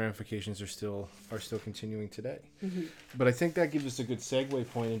those ramifications are still continuing today. But I think that gives us a good segue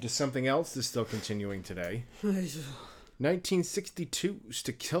point into something else that's still continuing today. 1962's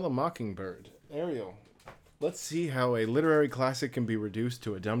To Kill a Mockingbird. Ariel, let's see how a literary classic can be reduced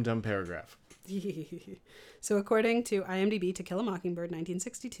to a dumb paragraph. So according to IMDb, To Kill a Mockingbird,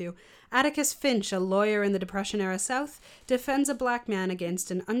 1962, Atticus Finch, a lawyer in the Depression-era South, defends a black man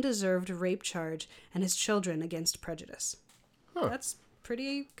against an undeserved rape charge and his children against prejudice. Huh. That's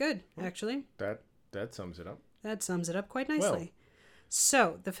pretty good, actually. That sums it up. That sums it up quite nicely.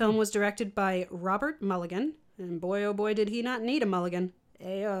 So, the film was directed by Robert Mulligan, and boy, oh boy, did he not need a mulligan.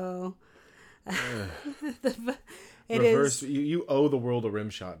 Ayo. You owe the world a rim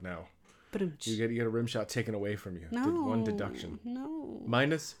shot now. Ba-dum-tsh. You get a rim shot taken away from you. No. One deduction. No.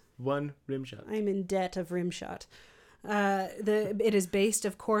 -1 rim shot. I'm in debt of rim shot. It is based,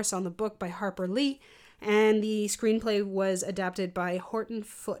 of course, on the book by Harper Lee, and the screenplay was adapted by Horton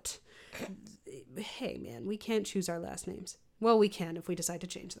Foote. Hey, man, we can't choose our last names. Well, we can if we decide to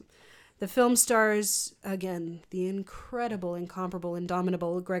change them. The film stars, again, the incredible, incomparable,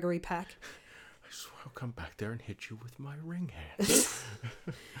 indomitable Gregory Peck. I swear I'll come back there and hit you with my ring hand.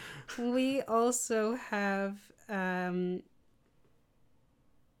 We also have...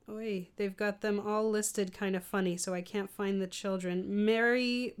 They've got them all listed kind of funny, so I can't find the children.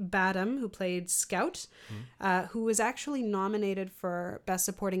 Mary Badham, who played Scout, who was actually nominated for Best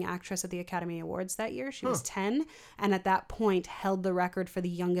Supporting Actress at the Academy Awards that year. She was 10, and at that point held the record for the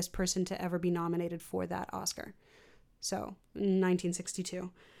youngest person to ever be nominated for that Oscar. So,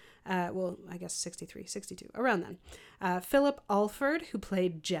 1962. Well, I guess 63, 62, around then. Philip Alford, who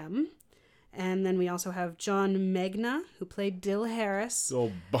played Jem. And then we also have John Megna, who played Dill Harris.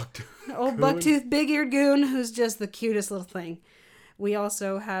 Old bucktooth. Old bucktooth, big-eared goon, who's just the cutest little thing. We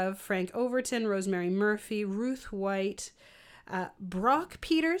also have Frank Overton, Rosemary Murphy, Ruth White, Brock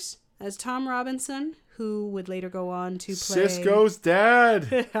Peters as Tom Robinson, who would later go on to play... Cisco's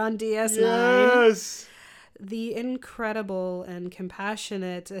dad! on DS9. Yes! The incredible and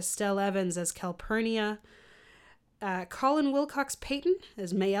compassionate Estelle Evans as Calpurnia. Colin Wilcox Payton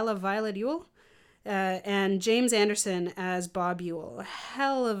as Mayella Violet Ewell, and James Anderson as Bob Ewell. A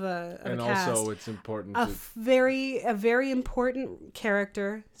hell of a cast. And also, it's important a very important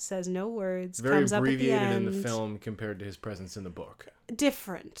character, says no words, very comes up at the end. abbreviated in the film compared to his presence in the book.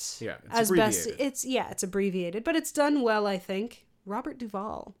 Different. Yeah, it's as abbreviated. Best, it's abbreviated, but it's done well, I think. Robert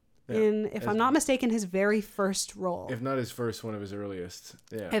Duvall. If I'm not mistaken, his very first role. If not his first, one of his earliest.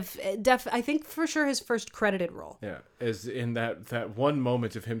 Yeah. I think for sure his first credited role. Yeah. As in that one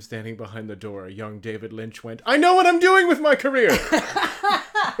moment of him standing behind the door, young David Lynch went, I know what I'm doing with my career!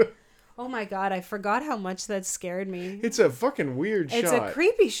 Oh my God, I forgot how much that scared me. It's a fucking weird shot. It's a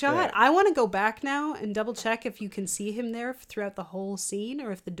creepy shot. Yeah. I want to go back now and double check if you can see him there throughout the whole scene,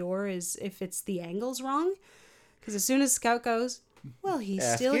 or if if it's the angle's wrong. Because as soon as Scout goes... Well, he's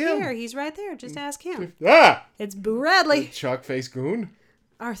still here. He's right there. Just ask him. Ah! It's Boo Radley. Chalk-face goon?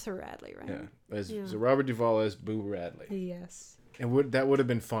 Arthur Radley, right? Yeah. So Robert Duvall as Boo Radley. Yes. And that would have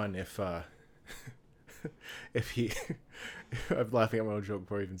been fun if he... I'm laughing at my own joke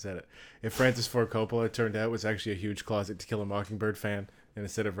before I even said it. If Francis Ford Coppola, turned out, was actually a huge closet To Kill a Mockingbird fan, and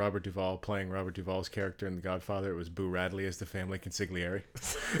instead of Robert Duvall playing Robert Duvall's character in The Godfather, it was Boo Radley as the family consigliere.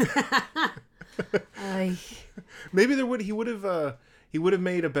 Maybe he would have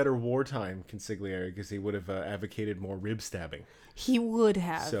made a better wartime consigliere, because he would have advocated more rib stabbing. He would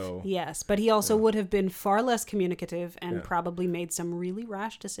have, yes, but he also would have been far less communicative and probably made some really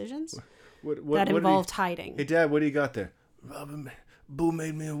rash decisions that involved hiding. Hey, Dad, what do you got there? Boo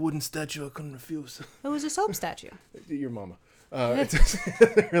made me a wooden statue I couldn't refuse. It was a soap statue. Your mama. It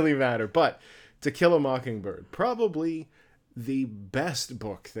doesn't really matter. But To Kill a Mockingbird, probably the best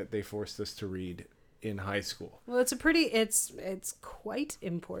book that they forced us to read in high school. Well, it's quite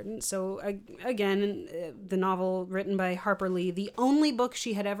important. So again, the novel written by Harper Lee, the only book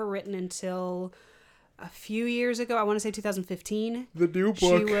she had ever written until a few years ago, I want to say 2015. The new book.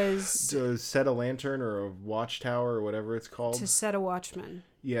 She was To Set a Lantern or a Watchtower or whatever it's called. To Set a Watchman.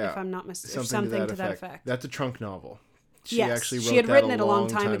 Yeah. If I'm not mistaken. Something to that effect. That's a trunk novel. She had written it a long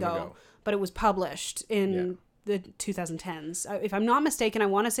time ago, but it was published in the 2010s. If I'm not mistaken, I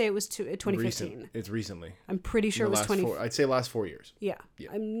want to say it was 2015. It's recently. I'm pretty sure it was 2015. I'd say last 4 years. Yeah.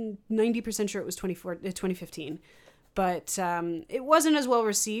 I'm 90% sure it was 2015. But it wasn't as well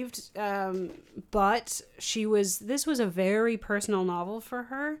received. But this was a very personal novel for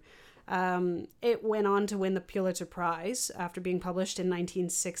her. It went on to win the Pulitzer Prize after being published in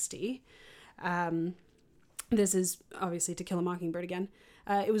 1960. This is obviously To Kill a Mockingbird again.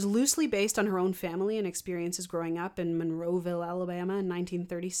 It was loosely based on her own family and experiences growing up in Monroeville, Alabama in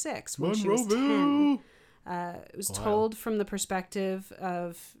 1936 when she was 10. It was told from the perspective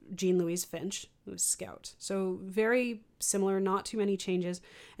of Jean Louise Finch, who was Scout. So very similar, not too many changes.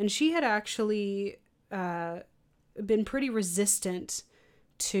 And she had actually been pretty resistant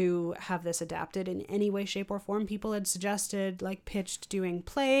to have this adapted in any way, shape, or form. People had suggested, pitched doing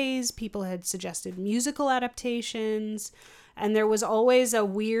plays. People had suggested musical adaptations. And there was always a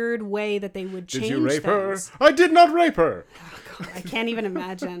weird way that they would change things. Did you rape her? I did not rape her! Oh, God, I can't even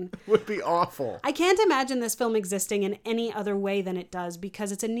imagine. Would be awful. I can't imagine this film existing in any other way than it does,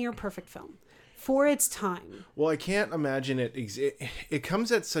 because it's a near perfect film for its time. Well, I can't imagine it. It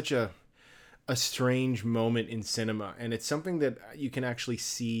comes at such a strange moment in cinema, and it's something that you can actually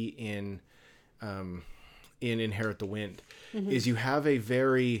see in Inherit the Wind. Mm-hmm. Is you have a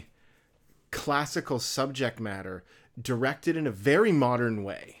very classical subject matter directed in a very modern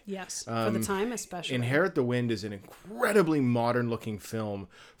way. Yes, for the time especially. Inherit the Wind is an incredibly modern looking film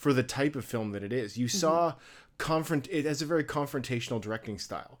for the type of film that it is. You saw it has a very confrontational directing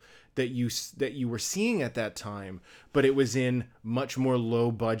style that you were seeing at that time, but it was in much more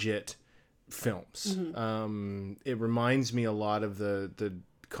low budget films. Mm-hmm. It reminds me a lot of the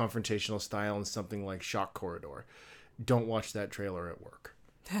confrontational style in something like Shock Corridor. Don't watch that trailer at work.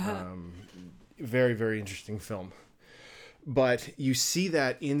 Very, very interesting film. But you see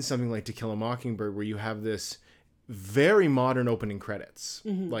that in something like To Kill a Mockingbird, where you have this very modern opening credits.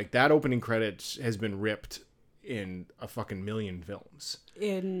 Like, that opening credits has been ripped in a fucking million films.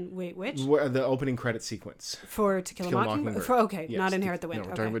 Wait, which? The opening credit sequence. For To Kill a Mockingbird? Okay, yes, not Inherit the Wind. No,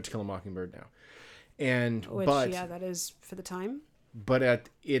 we're okay. talking about To Kill a Mockingbird now. And, Which, but... yeah, that is for the time. But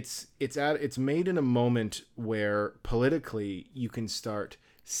it's made in a moment where politically you can start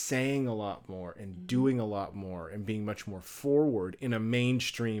saying a lot more and doing a lot more and being much more forward in a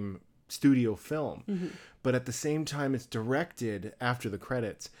mainstream studio film. But at the same time, it's directed after the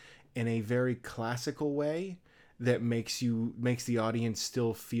credits in a very classical way that makes the audience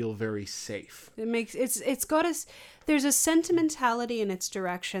still feel very safe. It's got there's a sentimentality in its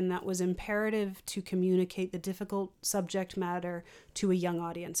direction that was imperative to communicate the difficult subject matter to a young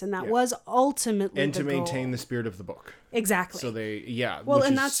audience, and that was ultimately and the to maintain goal. The spirit of the book. Exactly. So well, which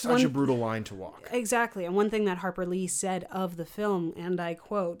and is that's such a brutal line to walk. Exactly. And one thing that Harper Lee said of the film, and I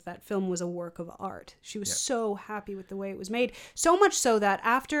quote, that film was a work of art. She was so happy with the way it was made, so much so that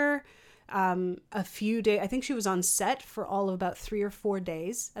after a few days, I think she was on set for all of about 3 or 4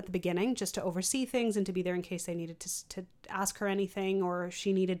 days at the beginning, just to oversee things and to be there in case they needed to ask her anything, or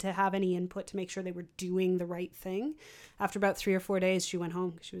she needed to have any input to make sure they were doing the right thing. After about 3 or 4 days, she went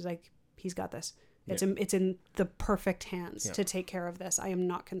home. She was like, he's got this. It's in the perfect hands to take care of this. I am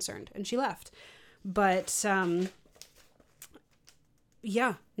not concerned. And she left. But it's an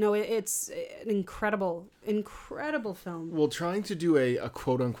incredible film. Well, trying to do a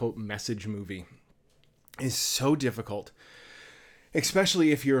quote-unquote message movie is so difficult,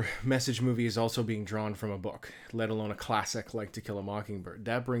 especially if your message movie is also being drawn from a book, let alone a classic like To Kill a Mockingbird.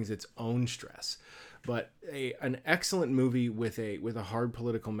 That brings its own stress. But an excellent movie with a hard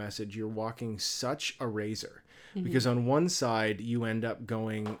political message, you're walking such a razor. Because on one side, you end up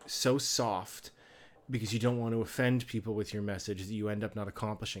going so soft because you don't want to offend people with your message that you end up not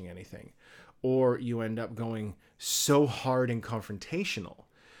accomplishing anything. Or you end up going so hard and confrontational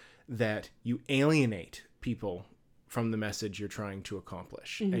that you alienate people from the message you're trying to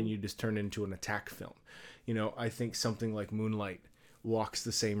accomplish. And you just turn into an attack film. You know, I think something like Moonlight walks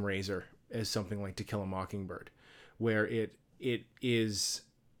the same razor as something like To Kill a Mockingbird, where it is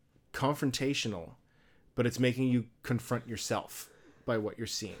confrontational, but it's making you confront yourself by what you're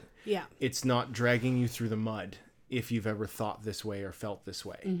seeing. Yeah. It's not dragging you through the mud if you've ever thought this way or felt this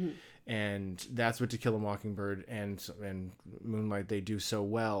way. And that's what To Kill a Mockingbird and Moonlight, they do so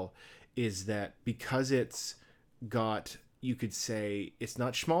well, is that because it's got, you could say, it's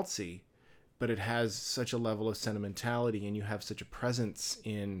not schmaltzy, but it has such a level of sentimentality, and you have such a presence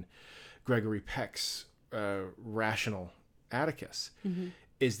in Gregory Peck's rational Atticus,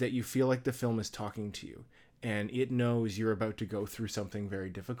 is that you feel like the film is talking to you, and it knows you're about to go through something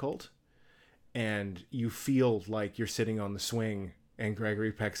very difficult, and you feel like you're sitting on the swing and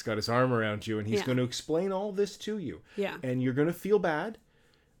Gregory Peck's got his arm around you and he's going to explain all this to you. Yeah. And you're going to feel bad,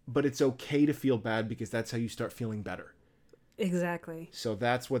 but it's okay to feel bad because that's how you start feeling better. Exactly. So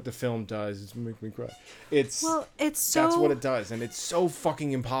that's what the film does. It's make me cry. That's what it does, and it's so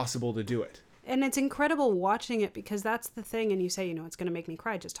fucking impossible to do it. And it's incredible watching it, because that's the thing. And you say, it's going to make me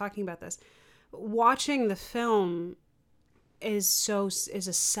cry just talking about this. Watching the film is a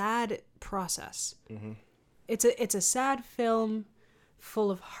sad process. It's a sad film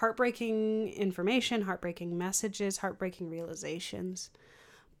full of heartbreaking information, heartbreaking messages, heartbreaking realizations.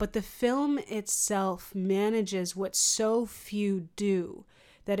 But the film itself manages what so few do,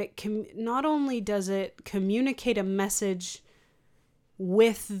 that it not only does it communicate a message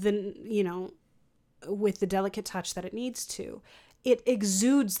with the delicate touch that it needs to, it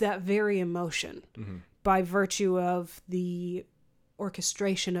exudes that very emotion by virtue of the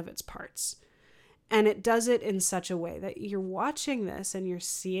orchestration of its parts. And it does it in such a way that you're watching this and you're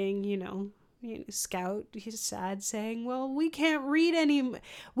seeing, Scout, he's sad, saying, well, we can't read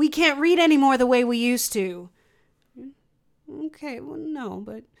anymore the way we used to. Okay, well, no,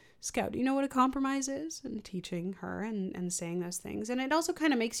 but Scout, do you know what a compromise is? And teaching her and saying those things. And it also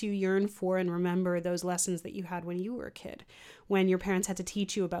kind of makes you yearn for and remember those lessons that you had when you were a kid, when your parents had to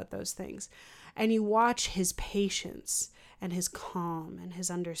teach you about those things. And you watch his patience and his calm and his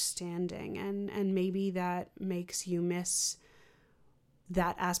understanding, and maybe that makes you miss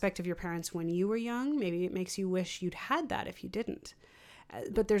that aspect of your parents when you were young. Maybe it makes you wish you'd had that if you didn't.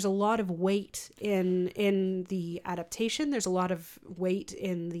 But there's a lot of weight in the adaptation. There's a lot of weight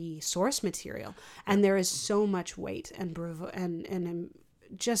in the source material, and there is so much weight and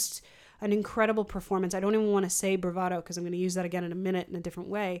just an incredible performance. I don't even want to say bravado, because I'm going to use that again in a minute in a different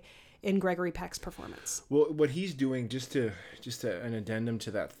way. in Gregory Peck's performance. Well, what he's doing, just an addendum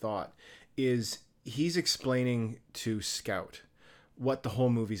to that thought, is he's explaining to Scout what the whole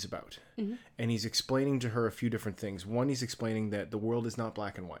movie's about. Mm-hmm. And he's explaining to her a few different things. One, he's explaining that the world is not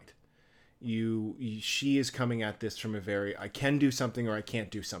black and white. She is coming at this from a very, I can do something or I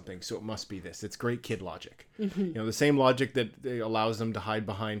can't do something, so it must be this. It's great kid logic. Mm-hmm. You know, the same logic that allows them to hide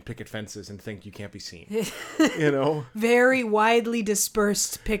behind picket fences and think you can't be seen. You know? Very widely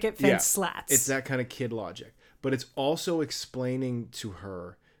dispersed picket fence slats. It's that kind of kid logic. But it's also explaining to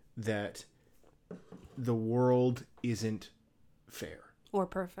her that the world isn't fair. Or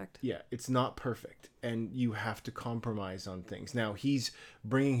perfect. Yeah, it's not perfect. And you have to compromise on things. Now, he's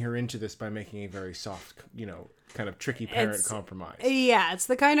bringing her into this by making a very soft, you know, kind of tricky parent compromise. Yeah, it's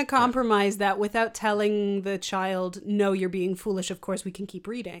the kind of compromise that without telling the child, no, you're being foolish, of course we can keep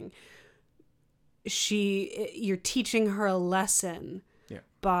reading. You're teaching her a lesson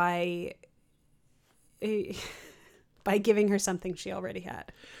by giving her something she already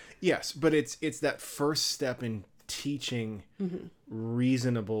had. Yes, but it's that first step in teaching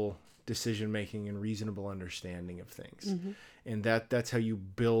reasonable decision making and reasonable understanding of things, and that's how you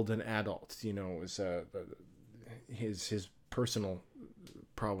build an adult. You know, his personal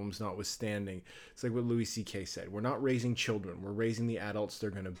problems notwithstanding. It's like what Louis C.K. said: we're not raising children, we're raising the adults they're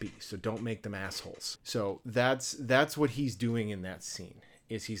going to be. So don't make them assholes. So that's what he's doing in that scene.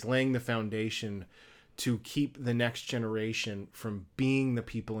 Is he's laying the foundation to keep the next generation from being the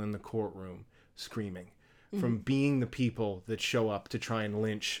people in the courtroom screaming. From being the people that show up to try and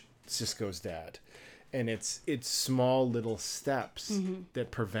lynch Cisco's dad. And it's small little steps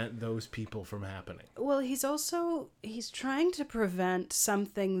that prevent those people from happening. Well, he's trying to prevent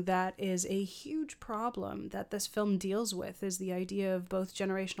something that is a huge problem that this film deals with, is the idea of both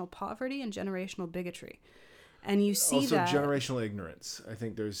generational poverty and generational bigotry. And you see also that generational ignorance.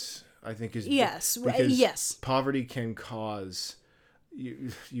 Because poverty can cause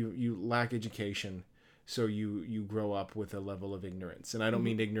you lack education. So you grow up with a level of ignorance, and I don't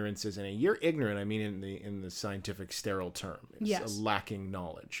mean ignorance as you're ignorant. I mean in the scientific sterile term. It's a lacking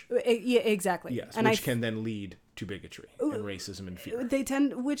knowledge. Yeah, exactly. Yes, and which can then lead to bigotry and racism and fear. They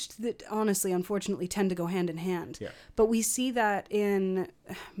honestly, unfortunately, tend to go hand in hand. Yeah. But we see that in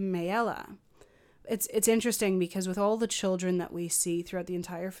Mayella. It's interesting because with all the children that we see throughout the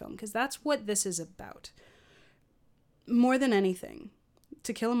entire film, because that's what this is about. More than anything.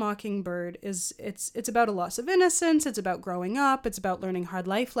 To Kill a Mockingbird it's about a loss of innocence, it's about growing up, it's about learning hard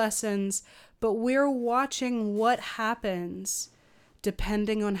life lessons, but we're watching what happens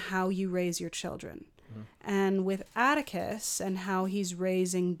depending on how you raise your children. And with Atticus and how he's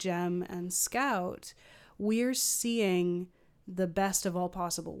raising Jem and Scout, we're seeing the best of all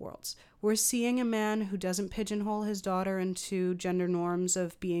possible worlds. We're seeing a man who doesn't pigeonhole his daughter into gender norms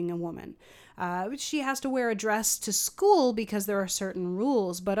of being a woman. She has to wear a dress to school because there are certain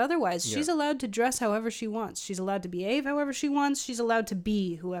rules, but otherwise she's allowed to dress however she wants. She's allowed to behave however she wants. She's allowed to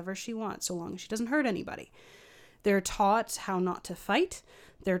be whoever she wants, so long as she doesn't hurt anybody. They're taught how not to fight.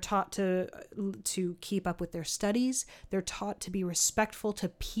 They're taught to keep up with their studies. They're taught to be respectful to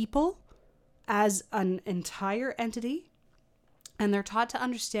people as an entire entity. And they're taught to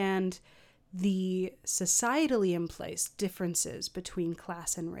understand the societally in place differences between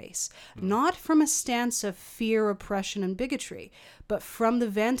class and race, not from a stance of fear, oppression, and bigotry, but from the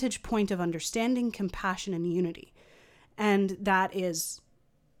vantage point of understanding, compassion, and unity. And that is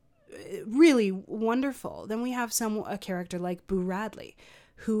really wonderful. Then we have a character like Boo Radley,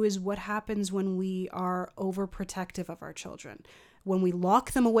 who is what happens when we are overprotective of our children. When we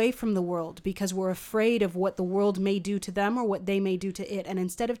lock them away from the world because we're afraid of what the world may do to them or what they may do to it. And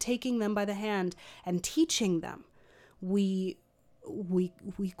instead of taking them by the hand and teaching them, we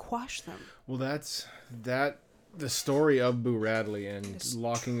quash them. Well, the story of Boo Radley and it's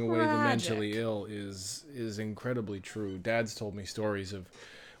locking away the mentally ill is incredibly true. Dad's told me stories of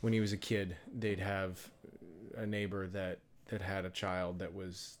when he was a kid, they'd have a neighbor that had a child that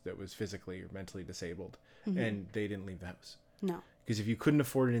was physically or mentally disabled, and they didn't leave the house. No. Because if you couldn't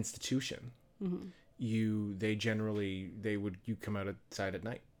afford an institution, you come outside at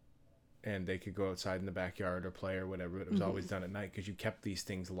night, and they could go outside in the backyard or play or whatever. But it was always done at night because you kept these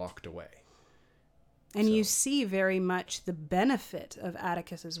things locked away. And you see very much the benefit of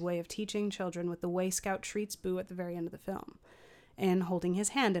Atticus's way of teaching children with the way Scout treats Boo at the very end of the film, and holding his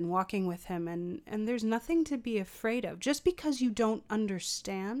hand and walking with him, and there's nothing to be afraid of. Just because you don't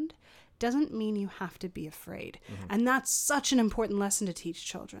understand doesn't mean you have to be afraid. And that's such an important lesson to teach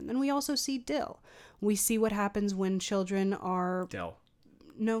children. Then we also see Dill. We see what happens when children are... Dill.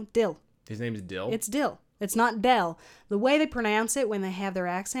 No, Dill. His name's Dill? It's Dill. It's not Dell. The way they pronounce it when they have their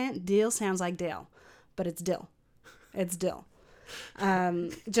accent, Dill sounds like Dale, but it's Dill. It's Dill.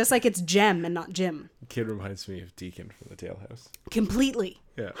 Just like it's Gem and not Jim. The kid reminds me of Deacon from the Tail House. Completely.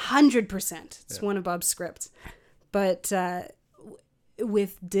 Yeah. 100%. It's Yeah. one of Bob's scripts. But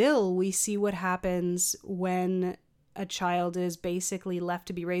with Dill, we see what happens when a child is basically left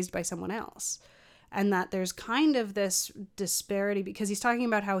to be raised by someone else. And that there's kind of this disparity because he's talking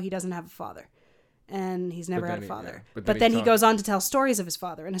about how he doesn't have a father. And he's never had a father. Yeah. But then he goes on to tell stories of his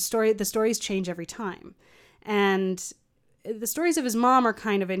father. And the stories change every time. And the stories of his mom are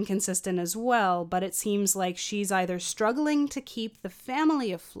kind of inconsistent as well, but it seems like she's either struggling to keep the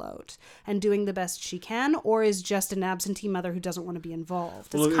family afloat and doing the best she can, or is just an absentee mother who doesn't want to be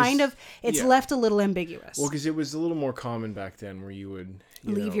involved. It's left a little ambiguous. Well, because it was a little more common back then where you would...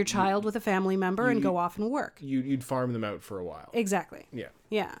 leave your child with a family member and go off and work. You'd farm them out for a while. Exactly. Yeah.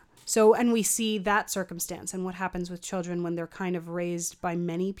 Yeah. So, and we see that circumstance and what happens with children when they're kind of raised by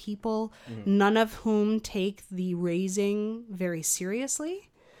many people, none of whom take the raising very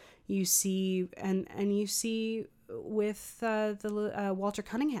seriously. You see, and you see with Walter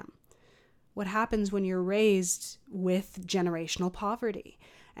Cunningham, what happens when you're raised with generational poverty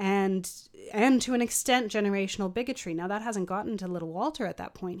and to an extent generational bigotry. Now that hasn't gotten to little Walter at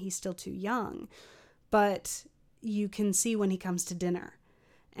that point. He's still too young, but you can see when he comes to dinner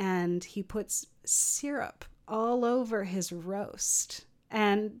and he puts syrup all over his roast.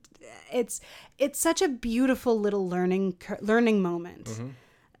 And it's such a beautiful little learning moment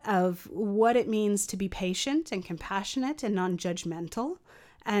of what it means to be patient and compassionate and non-judgmental.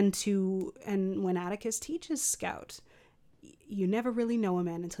 And when Atticus teaches Scout, you never really know a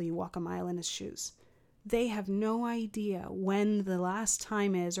man until you walk a mile in his shoes. They have no idea when the last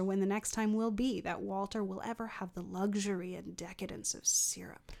time is or when the next time will be that Walter will ever have the luxury and decadence of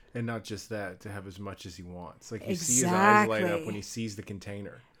syrup. And not just that, to have as much as he wants. Like you see his eyes light up when he sees the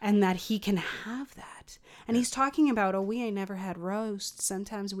container. And that he can have that. And he's talking about, we ain't never had roast.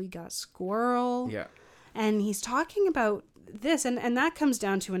 Sometimes we got squirrel. Yeah. And he's talking about this. And that comes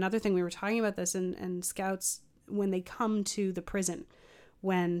down to another thing. We were talking about this in Scouts when they come to the prison.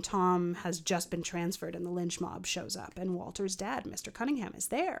 When Tom has just been transferred and the lynch mob shows up and Walter's dad, Mr. Cunningham, is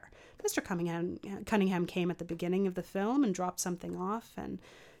there. Mr. Cunningham came at the beginning of the film and dropped something off, and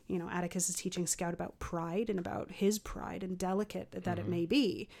Atticus is teaching Scout about pride and about his pride and delicate that it may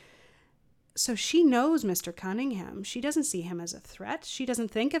be. So she knows Mr. Cunningham. She doesn't see him as a threat. She doesn't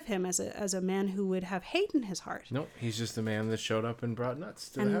think of him as a man who would have hate in his heart. No, he's just the man that showed up and brought nuts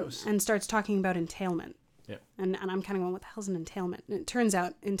to the house. And starts talking about entailment. Yeah. And I'm kind of going, what the hell's an entailment? And it turns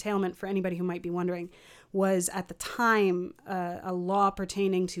out entailment, for anybody who might be wondering, was at the time a law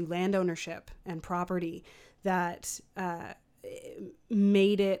pertaining to land ownership and property that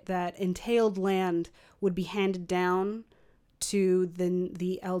made it that entailed land would be handed down to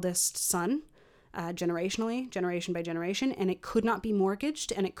the eldest son, generation by generation, and it could not be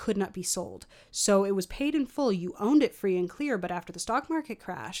mortgaged and it could not be sold. So it was paid in full. You owned it free and clear, but after the stock market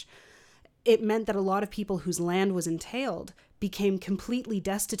crash, it meant that a lot of people whose land was entailed became completely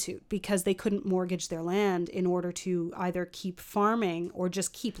destitute because they couldn't mortgage their land in order to either keep farming or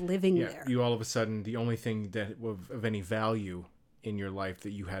just keep living there. You all of a sudden, the only thing that of any value in your life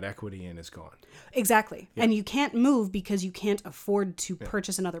that you had equity in is gone. Exactly. Yeah. And you can't move because you can't afford to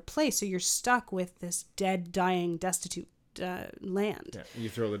purchase another place. So you're stuck with this dead, dying, destitute land. Yeah. You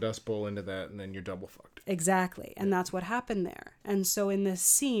throw the Dust Bowl into that and then you're double fucked. Exactly. And that's what happened there. And so in this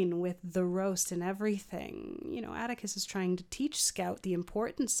scene with the roast and everything, Atticus is trying to teach Scout the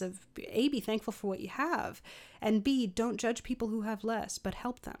importance of A, be thankful for what you have, and B, don't judge people who have less, but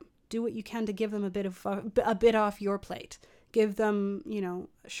help them. Do what you can to give them a bit off your plate. Give them,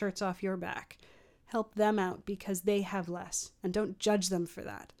 shirts off your back. Help them out because they have less, and don't judge them for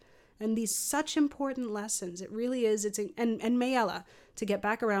that. And these such important lessons, it really is. And Mayella, to get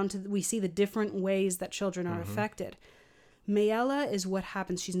back around to, we see the different ways that children are affected. Mayella is what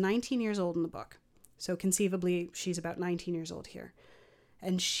happens. She's 19 years old in the book. So conceivably, she's about 19 years old here.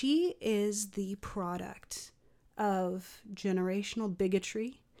 And she is the product of generational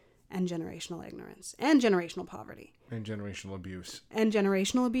bigotry and generational ignorance and generational poverty. And generational abuse. And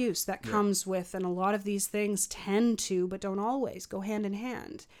generational abuse that comes with, and a lot of these things tend to, but don't always, go hand in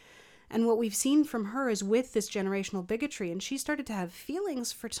hand. And what we've seen from her is with this generational bigotry, and she started to have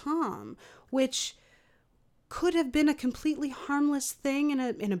feelings for Tom, which could have been a completely harmless thing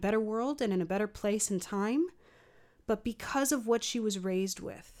in a better world and in a better place and time. But because of what she was raised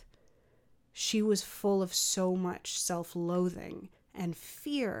with, she was full of so much self-loathing and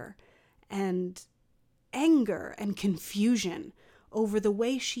fear and anger and confusion over the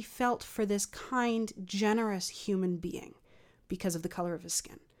way she felt for this kind, generous human being because of the color of his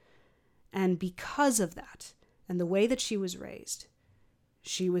skin. And because of that, and the way that she was raised,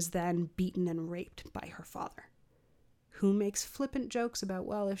 she was then beaten and raped by her father, who makes flippant jokes about,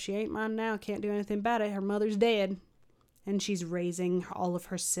 well, if she ain't mine now, can't do anything about it. Her mother's dead. And she's raising all of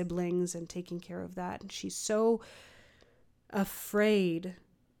her siblings and taking care of that. And she's so afraid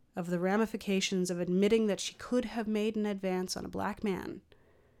of the ramifications of admitting that she could have made an advance on a black man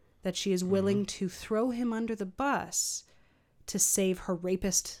that she is willing to throw him under the bus to save her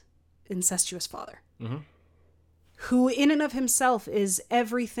rapist, incestuous father. Who in and of himself is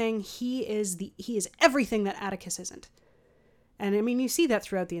everything. He is everything that Atticus isn't. And I mean, you see that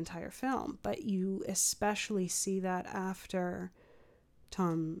throughout the entire film, but you especially see that after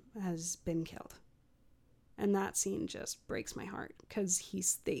Tom has been killed. And that scene just breaks my heart, because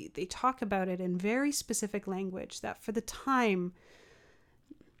they talk about it in very specific language that for the time,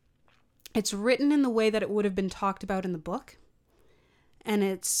 it's written in the way that it would have been talked about in the book, and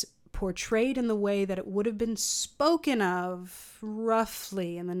it's portrayed in the way that it would have been spoken of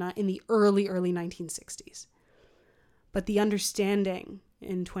roughly in the early 1960s. But the understanding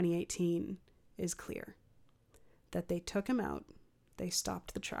in 2018 is clear that they took him out, they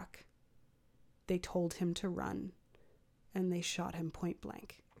stopped the truck, they told him to run, and they shot him point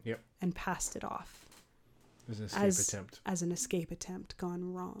blank. Yep. And passed it off as an escape attempt. As an escape attempt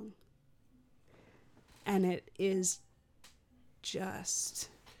gone wrong. And it is just,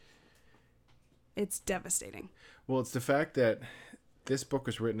 it's devastating. Well, it's the fact that this book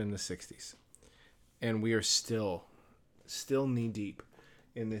was written in the 60s, and we are still knee deep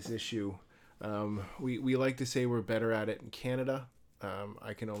in this issue. We like to say we're better at it in Canada.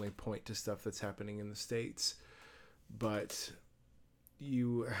 I can only point to stuff that's happening in the States, but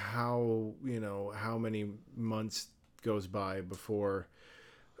how many months goes by before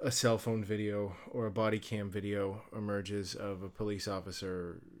a cell phone video or a body cam video emerges of a police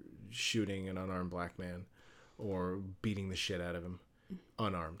officer shooting an unarmed black man or beating the shit out of him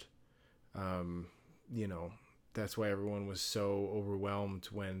unarmed. That's why everyone was so overwhelmed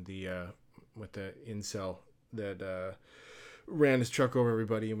when with the incel that ran his truck over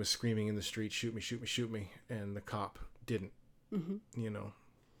everybody and was screaming in the street, "Shoot me, shoot me, shoot me," and the cop didn't.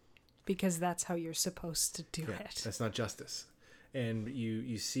 Because that's how you're supposed to do it. That's not justice. And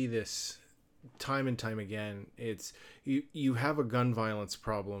you see this time and time again. It's you have a gun violence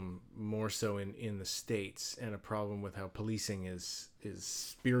problem more so in the States, and a problem with how policing is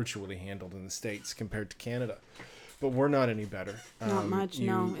spiritually handled in the States compared to Canada. But we're not any better. Not much,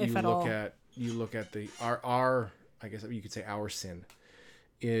 no, if at all. You look at our I guess you could say our sin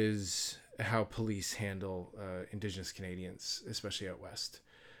is how police handle Indigenous Canadians, especially out west.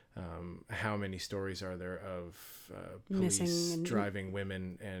 How many stories are there of police driving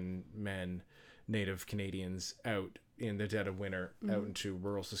women and men, Native Canadians, out in the dead of winter, out into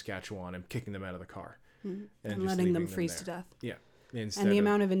rural Saskatchewan, and kicking them out of the car and letting them freeze to death? Yeah. And the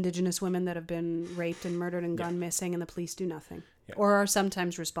amount of Indigenous women that have been raped and murdered and gone missing, and the police do nothing, or are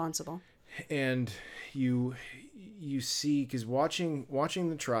sometimes responsible. And you see, because watching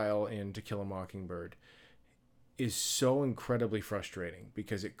the trial in To Kill a Mockingbird is so incredibly frustrating,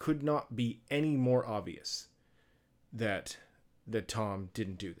 because it could not be any more obvious that Tom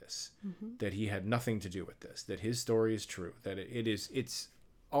didn't do this, that he had nothing to do with this, that his story is true, that it's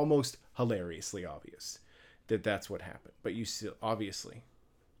almost hilariously obvious that that's what happened. But you still, obviously,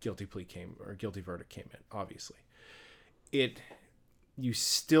 guilty verdict came in, obviously. You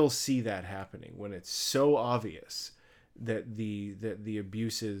still see that happening when it's so obvious that the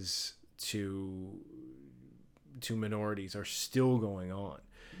abuses to minorities are still going on.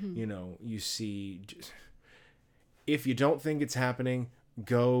 You see, if you don't think it's happening,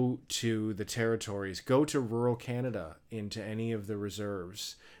 go to the territories, go to rural Canada, into any of the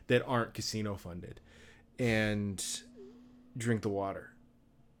reserves that aren't casino funded, and drink the water.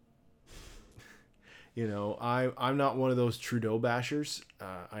 I'm not one of those Trudeau bashers.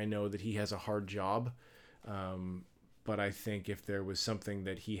 I know that he has a hard job. But I think if there was something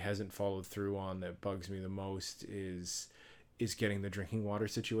that he hasn't followed through on that bugs me the most is getting the drinking water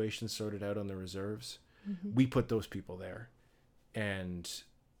situation sorted out on the reserves. We put those people there, and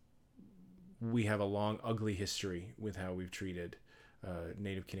we have a long, ugly history with how we've treated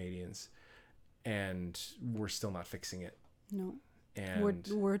Native Canadians, and we're still not fixing it. No. And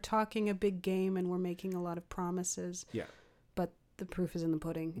we're talking a big game, and we're making a lot of promises. Yeah. But the proof is in the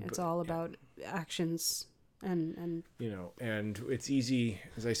pudding. It's all about actions. And it's easy,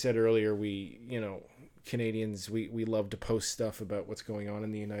 as I said earlier, Canadians, we love to post stuff about what's going on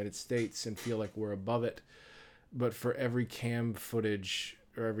in the United States and feel like we're above it. But for every cam footage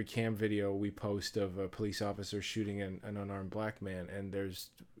or every cam video we post of a police officer shooting an unarmed black man, and there's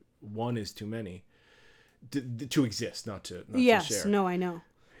one is too many to exist, not to share. Yes, no, I know.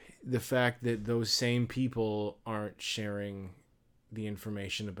 The fact that those same people aren't sharing the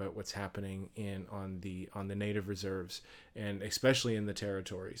information about what's happening on the native reserves, and especially in the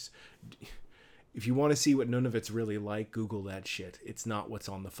territories. If you want to see what Nunavut's really like, Google that shit. It's not what's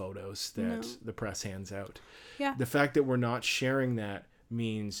on the photos that the press hands out. Yeah. The fact that we're not sharing that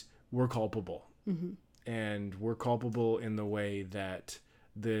means we're culpable. Mm-hmm. And we're culpable in the way that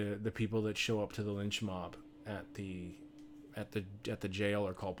the people that show up to the lynch mob at the jail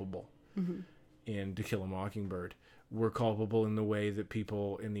are culpable. Mm-hmm. In To Kill a Mockingbird. We're culpable in the way that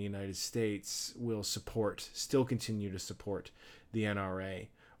people in the United States will still continue to support the NRA,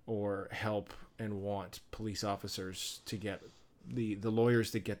 or help and want police officers to get the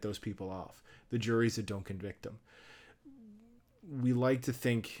lawyers that get those people off, the juries that don't convict them. We like to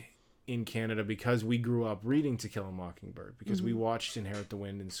think in Canada, because we grew up reading To Kill a Mockingbird, because we watched Inherit the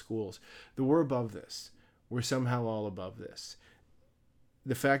Wind in schools, that we're above this. We're somehow all above this.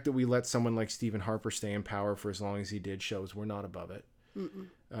 The fact that we let someone like Stephen Harper stay in power for as long as he did shows we're not above it.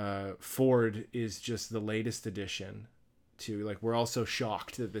 Ford is just the latest addition to, like, we're also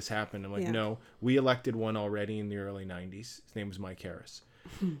shocked that this happened. I'm like, no, we elected one already in the early 90s. His name was Mike Harris.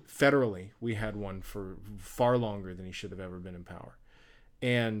 Federally, we had one for far longer than he should have ever been in power.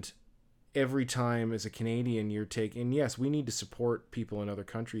 And every time as a Canadian you're taking, yes, we need to support people in other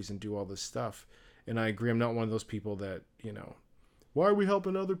countries and do all this stuff. And I agree, I'm not one of those people that, why are we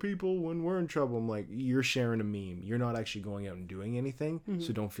helping other people when we're in trouble? I'm like, you're sharing a meme. You're not actually going out and doing anything,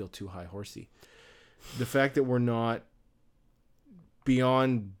 so don't feel too high-horsey. The fact that we're not,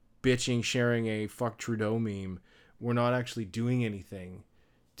 beyond bitching, sharing a fuck Trudeau meme, we're not actually doing anything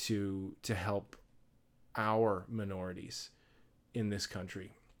to help our minorities in this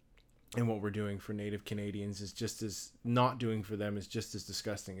country. And what we're doing for Native Canadians is just as, not doing for them is just as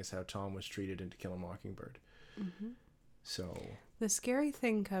disgusting as how Tom was treated in To Kill a Mockingbird. So the scary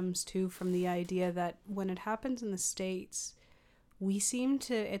thing comes too from the idea that when it happens in the States, we seem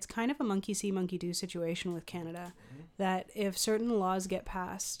to, it's kind of a monkey see, monkey do situation with Canada, that if certain laws get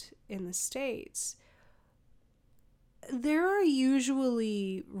passed in the States, there are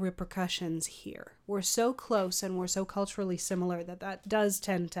usually repercussions here. We're so close and we're so culturally similar that does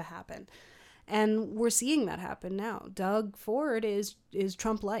tend to happen. And we're seeing that happen now. Doug Ford is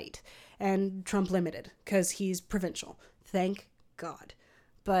Trump light and Trump limited because he's provincial. Thank God.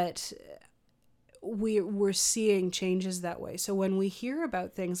 But we're seeing changes that way. So when we hear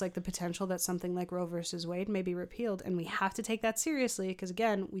about things like the potential that something like Roe versus Wade may be repealed, and we have to take that seriously, because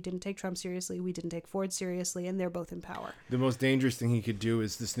again, we didn't take Trump seriously, we didn't take Ford seriously, and they're both in power. The most dangerous thing he could do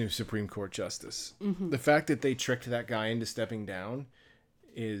is this new Supreme Court justice. The fact that they tricked that guy into stepping down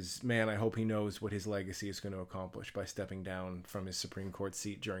is, man, I hope he knows what his legacy is going to accomplish by stepping down from his Supreme Court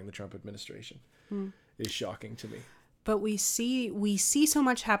seat during the Trump administration. Is shocking to me. But we see so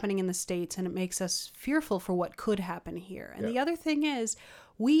much happening in the States, and it makes us fearful for what could happen here. And the other thing is,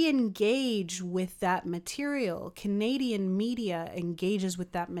 we engage with that material. Canadian media engages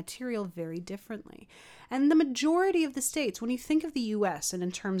with that material very differently. And the majority of the states, when you think of the U.S. and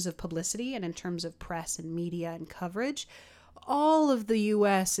in terms of publicity and in terms of press and media and coverage, all of the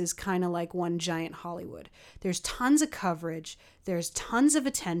U.S. is kind of like one giant Hollywood. There's tons of coverage. There's tons of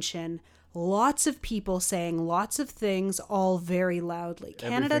attention. Lots of people saying lots of things, all very loudly.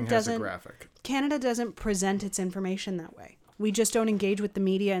 Canada doesn't present its information that way. We just don't engage with the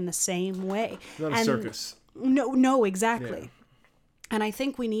media in the same way. Not a circus. No, exactly. Yeah. And I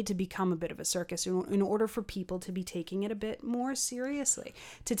think we need to become a bit of a circus in order for people to be taking it a bit more seriously,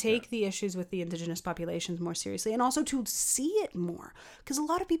 to take the issues with the Indigenous populations more seriously, and also to see it more, because a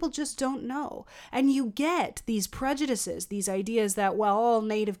lot of people just don't know. And you get these prejudices, these ideas that, well, all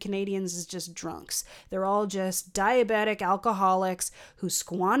Native Canadians is just drunks. They're all just diabetic alcoholics who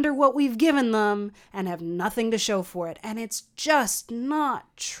squander what we've given them and have nothing to show for it. And it's just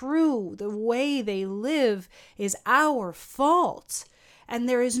not true. The way they live is our fault. And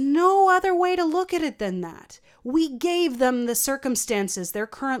there is no other way to look at it than that. We gave them the circumstances they're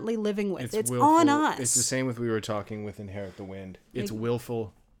currently living with. It's willful, on us. It's the same with we were talking with Inherit the Wind. It's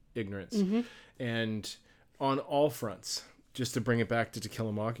willful ignorance. And on all fronts, just to bring it back to Kill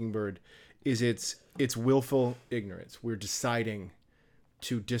a Mockingbird, is it's willful ignorance. We're deciding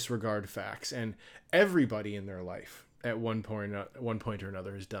to disregard facts. And everybody in their life at one point or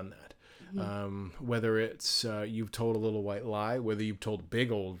another has done that. Whether it's you've told a little white lie, whether you've told a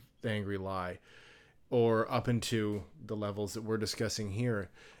big old angry lie, or up into the levels that we're discussing here,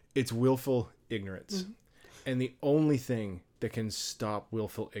 it's willful ignorance. And the only thing that can stop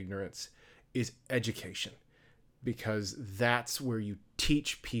willful ignorance is education, because that's where you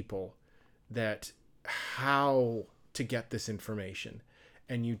teach people that how to get this information,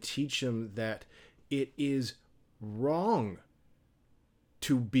 and you teach them that it is wrong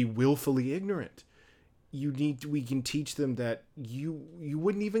to be willfully ignorant. We can teach them that you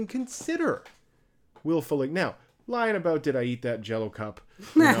wouldn't even consider willfully. Now, lying about, did I eat that Jell-O cup?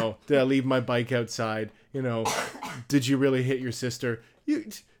 Did I leave my bike outside? Did you really hit your sister?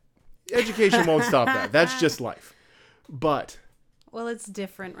 Education won't stop that. That's just life. But well, it's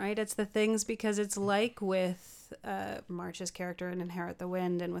different, right? It's the things, because it's like with March's character in Inherit the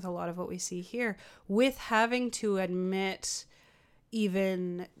Wind, and with a lot of what we see here, with having to admit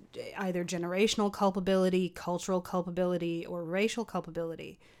even either generational culpability, cultural culpability, or racial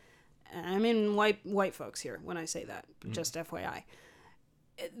culpability. I mean, white folks here when I say that, just FYI.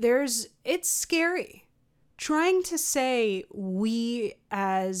 It's scary. Trying to say we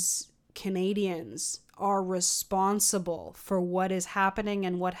as Canadians are responsible for what is happening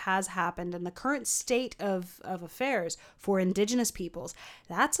and what has happened and the current state of affairs for Indigenous peoples,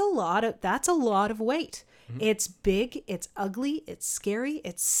 that's a lot of weight. It's big, it's ugly, it's scary,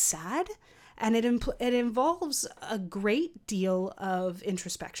 it's sad, and it involves a great deal of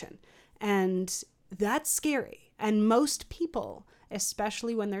introspection. And that's scary. And most people,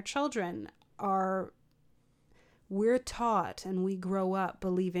 especially when they're children, we're taught and we grow up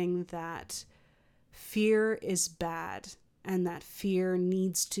believing that fear is bad and that fear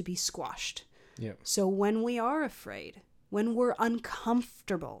needs to be squashed. Yeah. So when we are afraid, when we're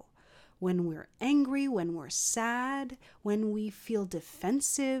uncomfortable, when we're angry, when we're sad, when we feel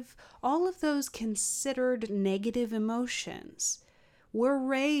defensive, all of those considered negative emotions, we're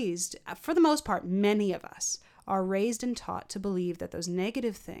raised, for the most part, many of us are raised and taught to believe that those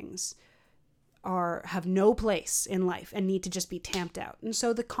negative things have no place in life and need to just be tamped out. And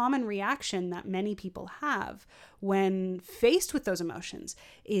so the common reaction that many people have when faced with those emotions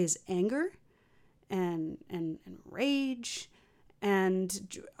is anger and rage,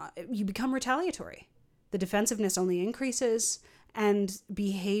 and you become retaliatory. The defensiveness only increases and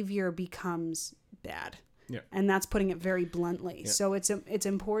behavior becomes bad. Yeah. And that's putting it very bluntly. Yeah. So it's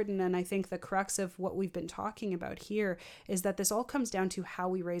important, and I think the crux of what we've been talking about here is that this all comes down to how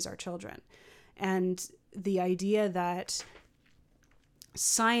we raise our children. And the idea that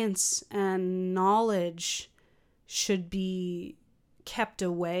science and knowledge should be kept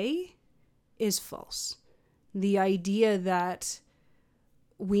away is false. The idea that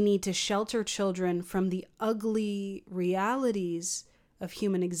we need to shelter children from the ugly realities of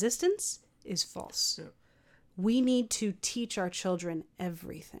human existence is false. Yeah. We need to teach our children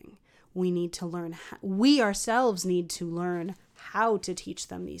everything. We need to learn, we ourselves need to learn how to teach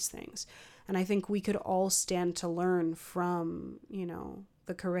them these things. And I think we could all stand to learn from,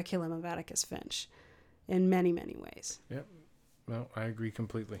 the curriculum of Atticus Finch in many, many ways. Yeah. Well, I agree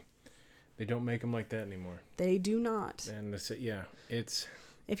completely. They don't make them like that anymore. They do not. And it's...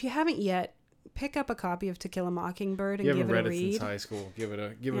 If you haven't yet, pick up a copy of To Kill a Mockingbird and give it a read. You haven't read it since high school. Give it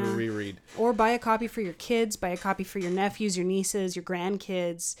a reread. Or buy a copy for your kids, buy a copy for your nephews, your nieces, your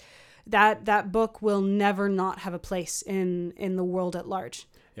grandkids. That book will never not have a place in the world at large.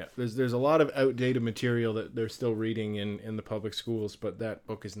 Yeah, there's a lot of outdated material that they're still reading in the public schools, but that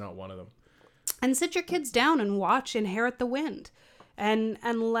book is not one of them. And sit your kids down and watch Inherit the Wind and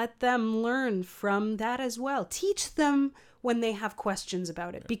let them learn from that as well. Teach them when they have questions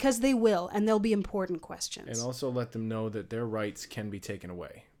about it, because they will, and they'll be important questions. And also let them know that their rights can be taken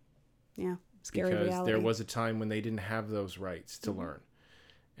away. Yeah, scary because reality. There was a time when they didn't have those rights to learn.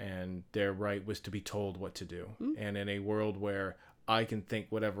 And their right was to be told what to do. And in a world where I can think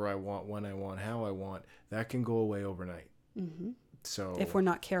whatever I want, when I want, how I want, that can go away overnight. Mm-hmm. So if we're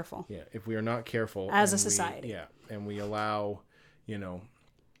not careful. Yeah, if we are not careful. As a society. And we allow,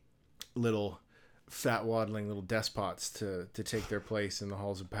 little fat waddling little despots to take their place in the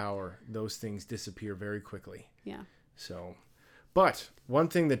halls of power, those things disappear very quickly. Yeah. So, but one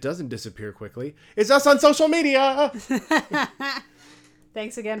thing that doesn't disappear quickly is us on social media.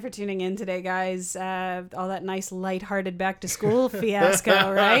 Thanks again for tuning in today, guys. All that nice, lighthearted back to school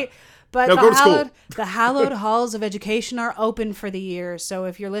fiasco, right? But the hallowed halls of education are open for the year. So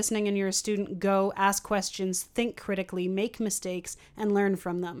if you're listening and you're a student, go ask questions, think critically, make mistakes, and learn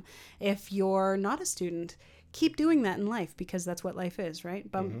from them. If you're not a student, keep doing that in life, because that's what life is, right?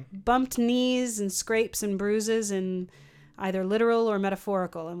 Bumped knees and scrapes and bruises and either literal or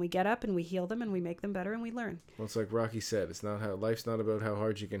metaphorical. And we get up and we heal them and we make them better and we learn. Well, it's like Rocky said, life's not about how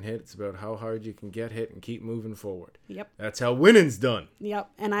hard you can hit. It's about how hard you can get hit and keep moving forward. Yep. That's how winning's done. Yep.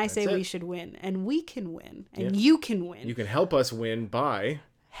 And I say we should win. And we can win. And you can win. You can help us win by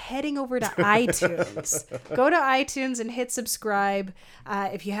heading over to iTunes. Go to iTunes and hit subscribe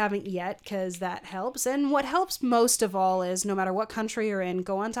if you haven't yet, because that helps. And what helps most of all is, no matter what country you're in,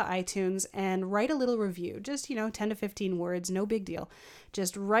 go onto iTunes and write a little review. Just, 10 to 15 words, no big deal.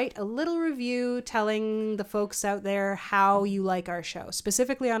 Just write a little review telling the folks out there how you like our show.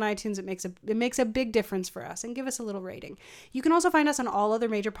 Specifically on iTunes, it makes a big difference for us, and give us a little rating. You can also find us on all other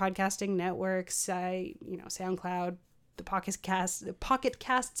major podcasting networks, SoundCloud, the Pocket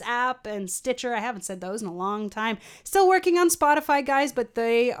Casts app, and Stitcher. I haven't said those in a long time. Still working on Spotify, guys, but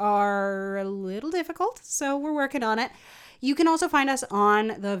they are a little difficult, so we're working on it. You can also find us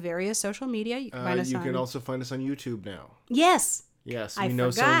on the various social media. You can also find us on YouTube now. Yes. Yes, we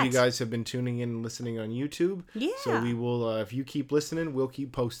know some of you guys have been tuning in and listening on YouTube. Yeah. So we will, if you keep listening, we'll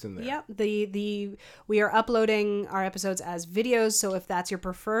keep posting there. Yep. We are uploading our episodes as videos, so if that's your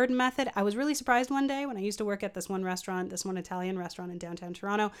preferred method. I was really surprised one day when I used to work at this one Italian restaurant in downtown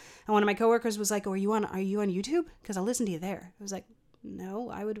Toronto, and one of my coworkers was like, "Oh, are you on YouTube? Because I'll listen to you there." I was like,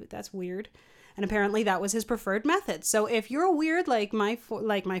 "No, that's weird." And apparently that was his preferred method. So if you're weird like my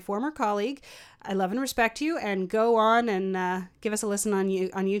former colleague, I love and respect you, and go on and give us a listen on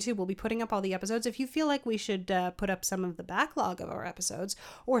YouTube. We'll be putting up all the episodes. If you feel like we should put up some of the backlog of our episodes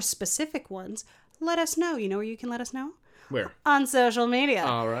or specific ones, let us know. You know where you can let us know? Where? On social media.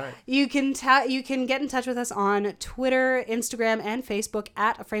 All right. You can get in touch with us on Twitter, Instagram, and Facebook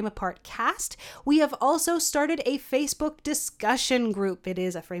at A Frame Apart Cast. We have also started a Facebook discussion group. It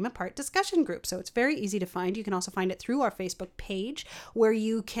is A Frame Apart discussion group, so it's very easy to find. You can also find it through our Facebook page, where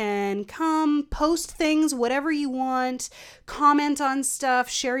you can come, post things, whatever you want, comment on stuff,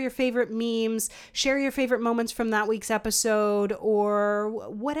 share your favorite memes, share your favorite moments from that week's episode, or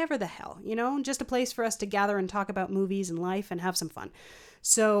whatever the hell, just a place for us to gather and talk about movies and life and have some fun.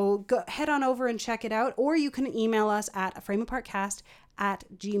 So head on over and check it out, or you can email us at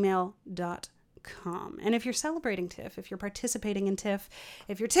aframeapartcast@gmail.com. And if you're celebrating TIFF, if you're participating in TIFF,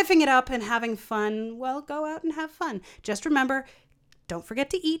 if you're tiffing it up and having fun, well, go out and have fun. Just remember, don't forget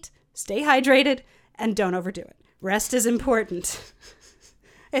to eat, stay hydrated, and don't overdo it. Rest is important.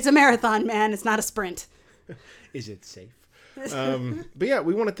 It's a marathon, man. It's not a sprint. Is it safe? But yeah,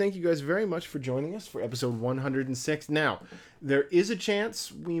 we want to thank you guys very much for joining us for episode 106. Now, there is a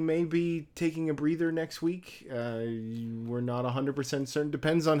chance we may be taking a breather next week. We're not 100% certain.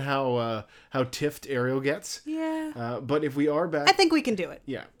 Depends on how tiffed Ariel gets. Yeah. But if we are back, I think we can do it.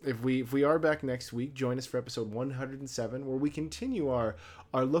 Yeah. If we are back next week, join us for episode 107, where we continue our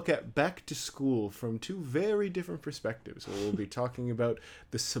look at back to school from two very different perspectives. We'll be talking about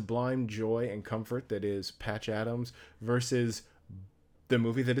the sublime joy and comfort that is Patch Adams versus the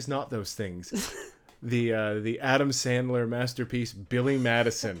movie that is not those things. The Adam Sandler masterpiece, Billy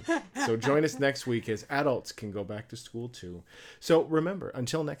Madison. So join us next week as adults can go back to school too. So remember,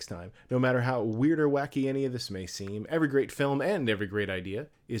 until next time, no matter how weird or wacky any of this may seem, every great film and every great idea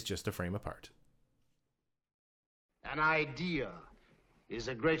is just a frame apart. An idea is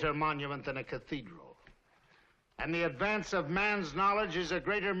a greater monument than a cathedral. And the advance of man's knowledge is a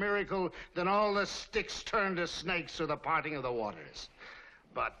greater miracle than all the sticks turned to snakes or the parting of the waters.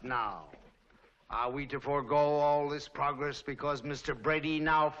 But now, are we to forego all this progress because Mr. Brady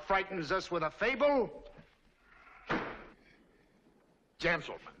now frightens us with a fable?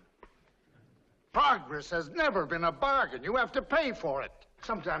 Gentlemen, progress has never been a bargain. You have to pay for it.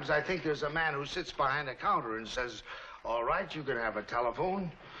 Sometimes I think there's a man who sits behind a counter and says, "All right, you can have a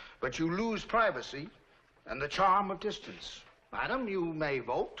telephone, but you lose privacy and the charm of distance. Madam, you may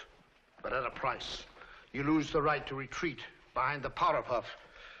vote, but at a price. You lose the right to retreat behind the powder puff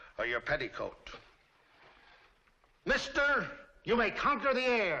or your petticoat. Mister, you may conquer the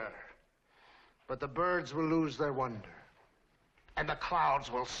air, but the birds will lose their wonder, and the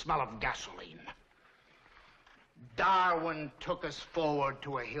clouds will smell of gasoline. Darwin took us forward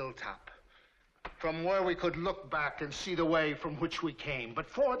to a hilltop, from where we could look back and see the way from which we came. But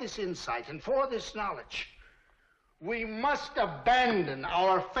for this insight and for this knowledge, we must abandon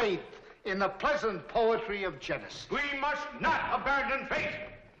our faith in the pleasant poetry of Genesis. We must not abandon faith.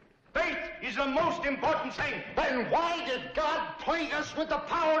 Faith is the most important thing. Then why did God plague us with the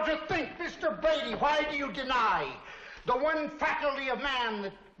power to think? Mr. Brady, why do you deny the one faculty of man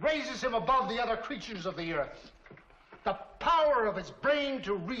that raises him above the other creatures of the earth? The power of his brain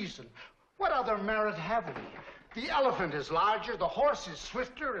to reason. What other merit have we The elephant is larger, the horse is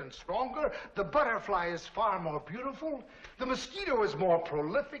swifter and stronger, the butterfly is far more beautiful, the mosquito is more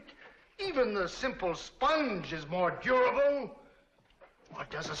prolific, even the simple sponge is more durable. What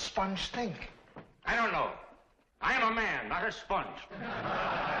does a sponge think? I don't know. I am a man, not a sponge.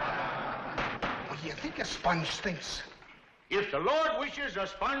 What do you think a sponge thinks? If the Lord wishes a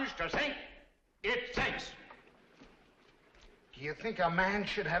sponge to think, it thinks. Do you think a man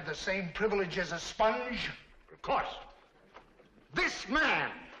should have the same privilege as a sponge? Of course. This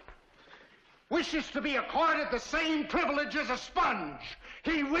man wishes to be accorded the same privilege as a sponge.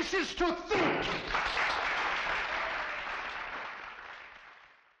 He wishes to think.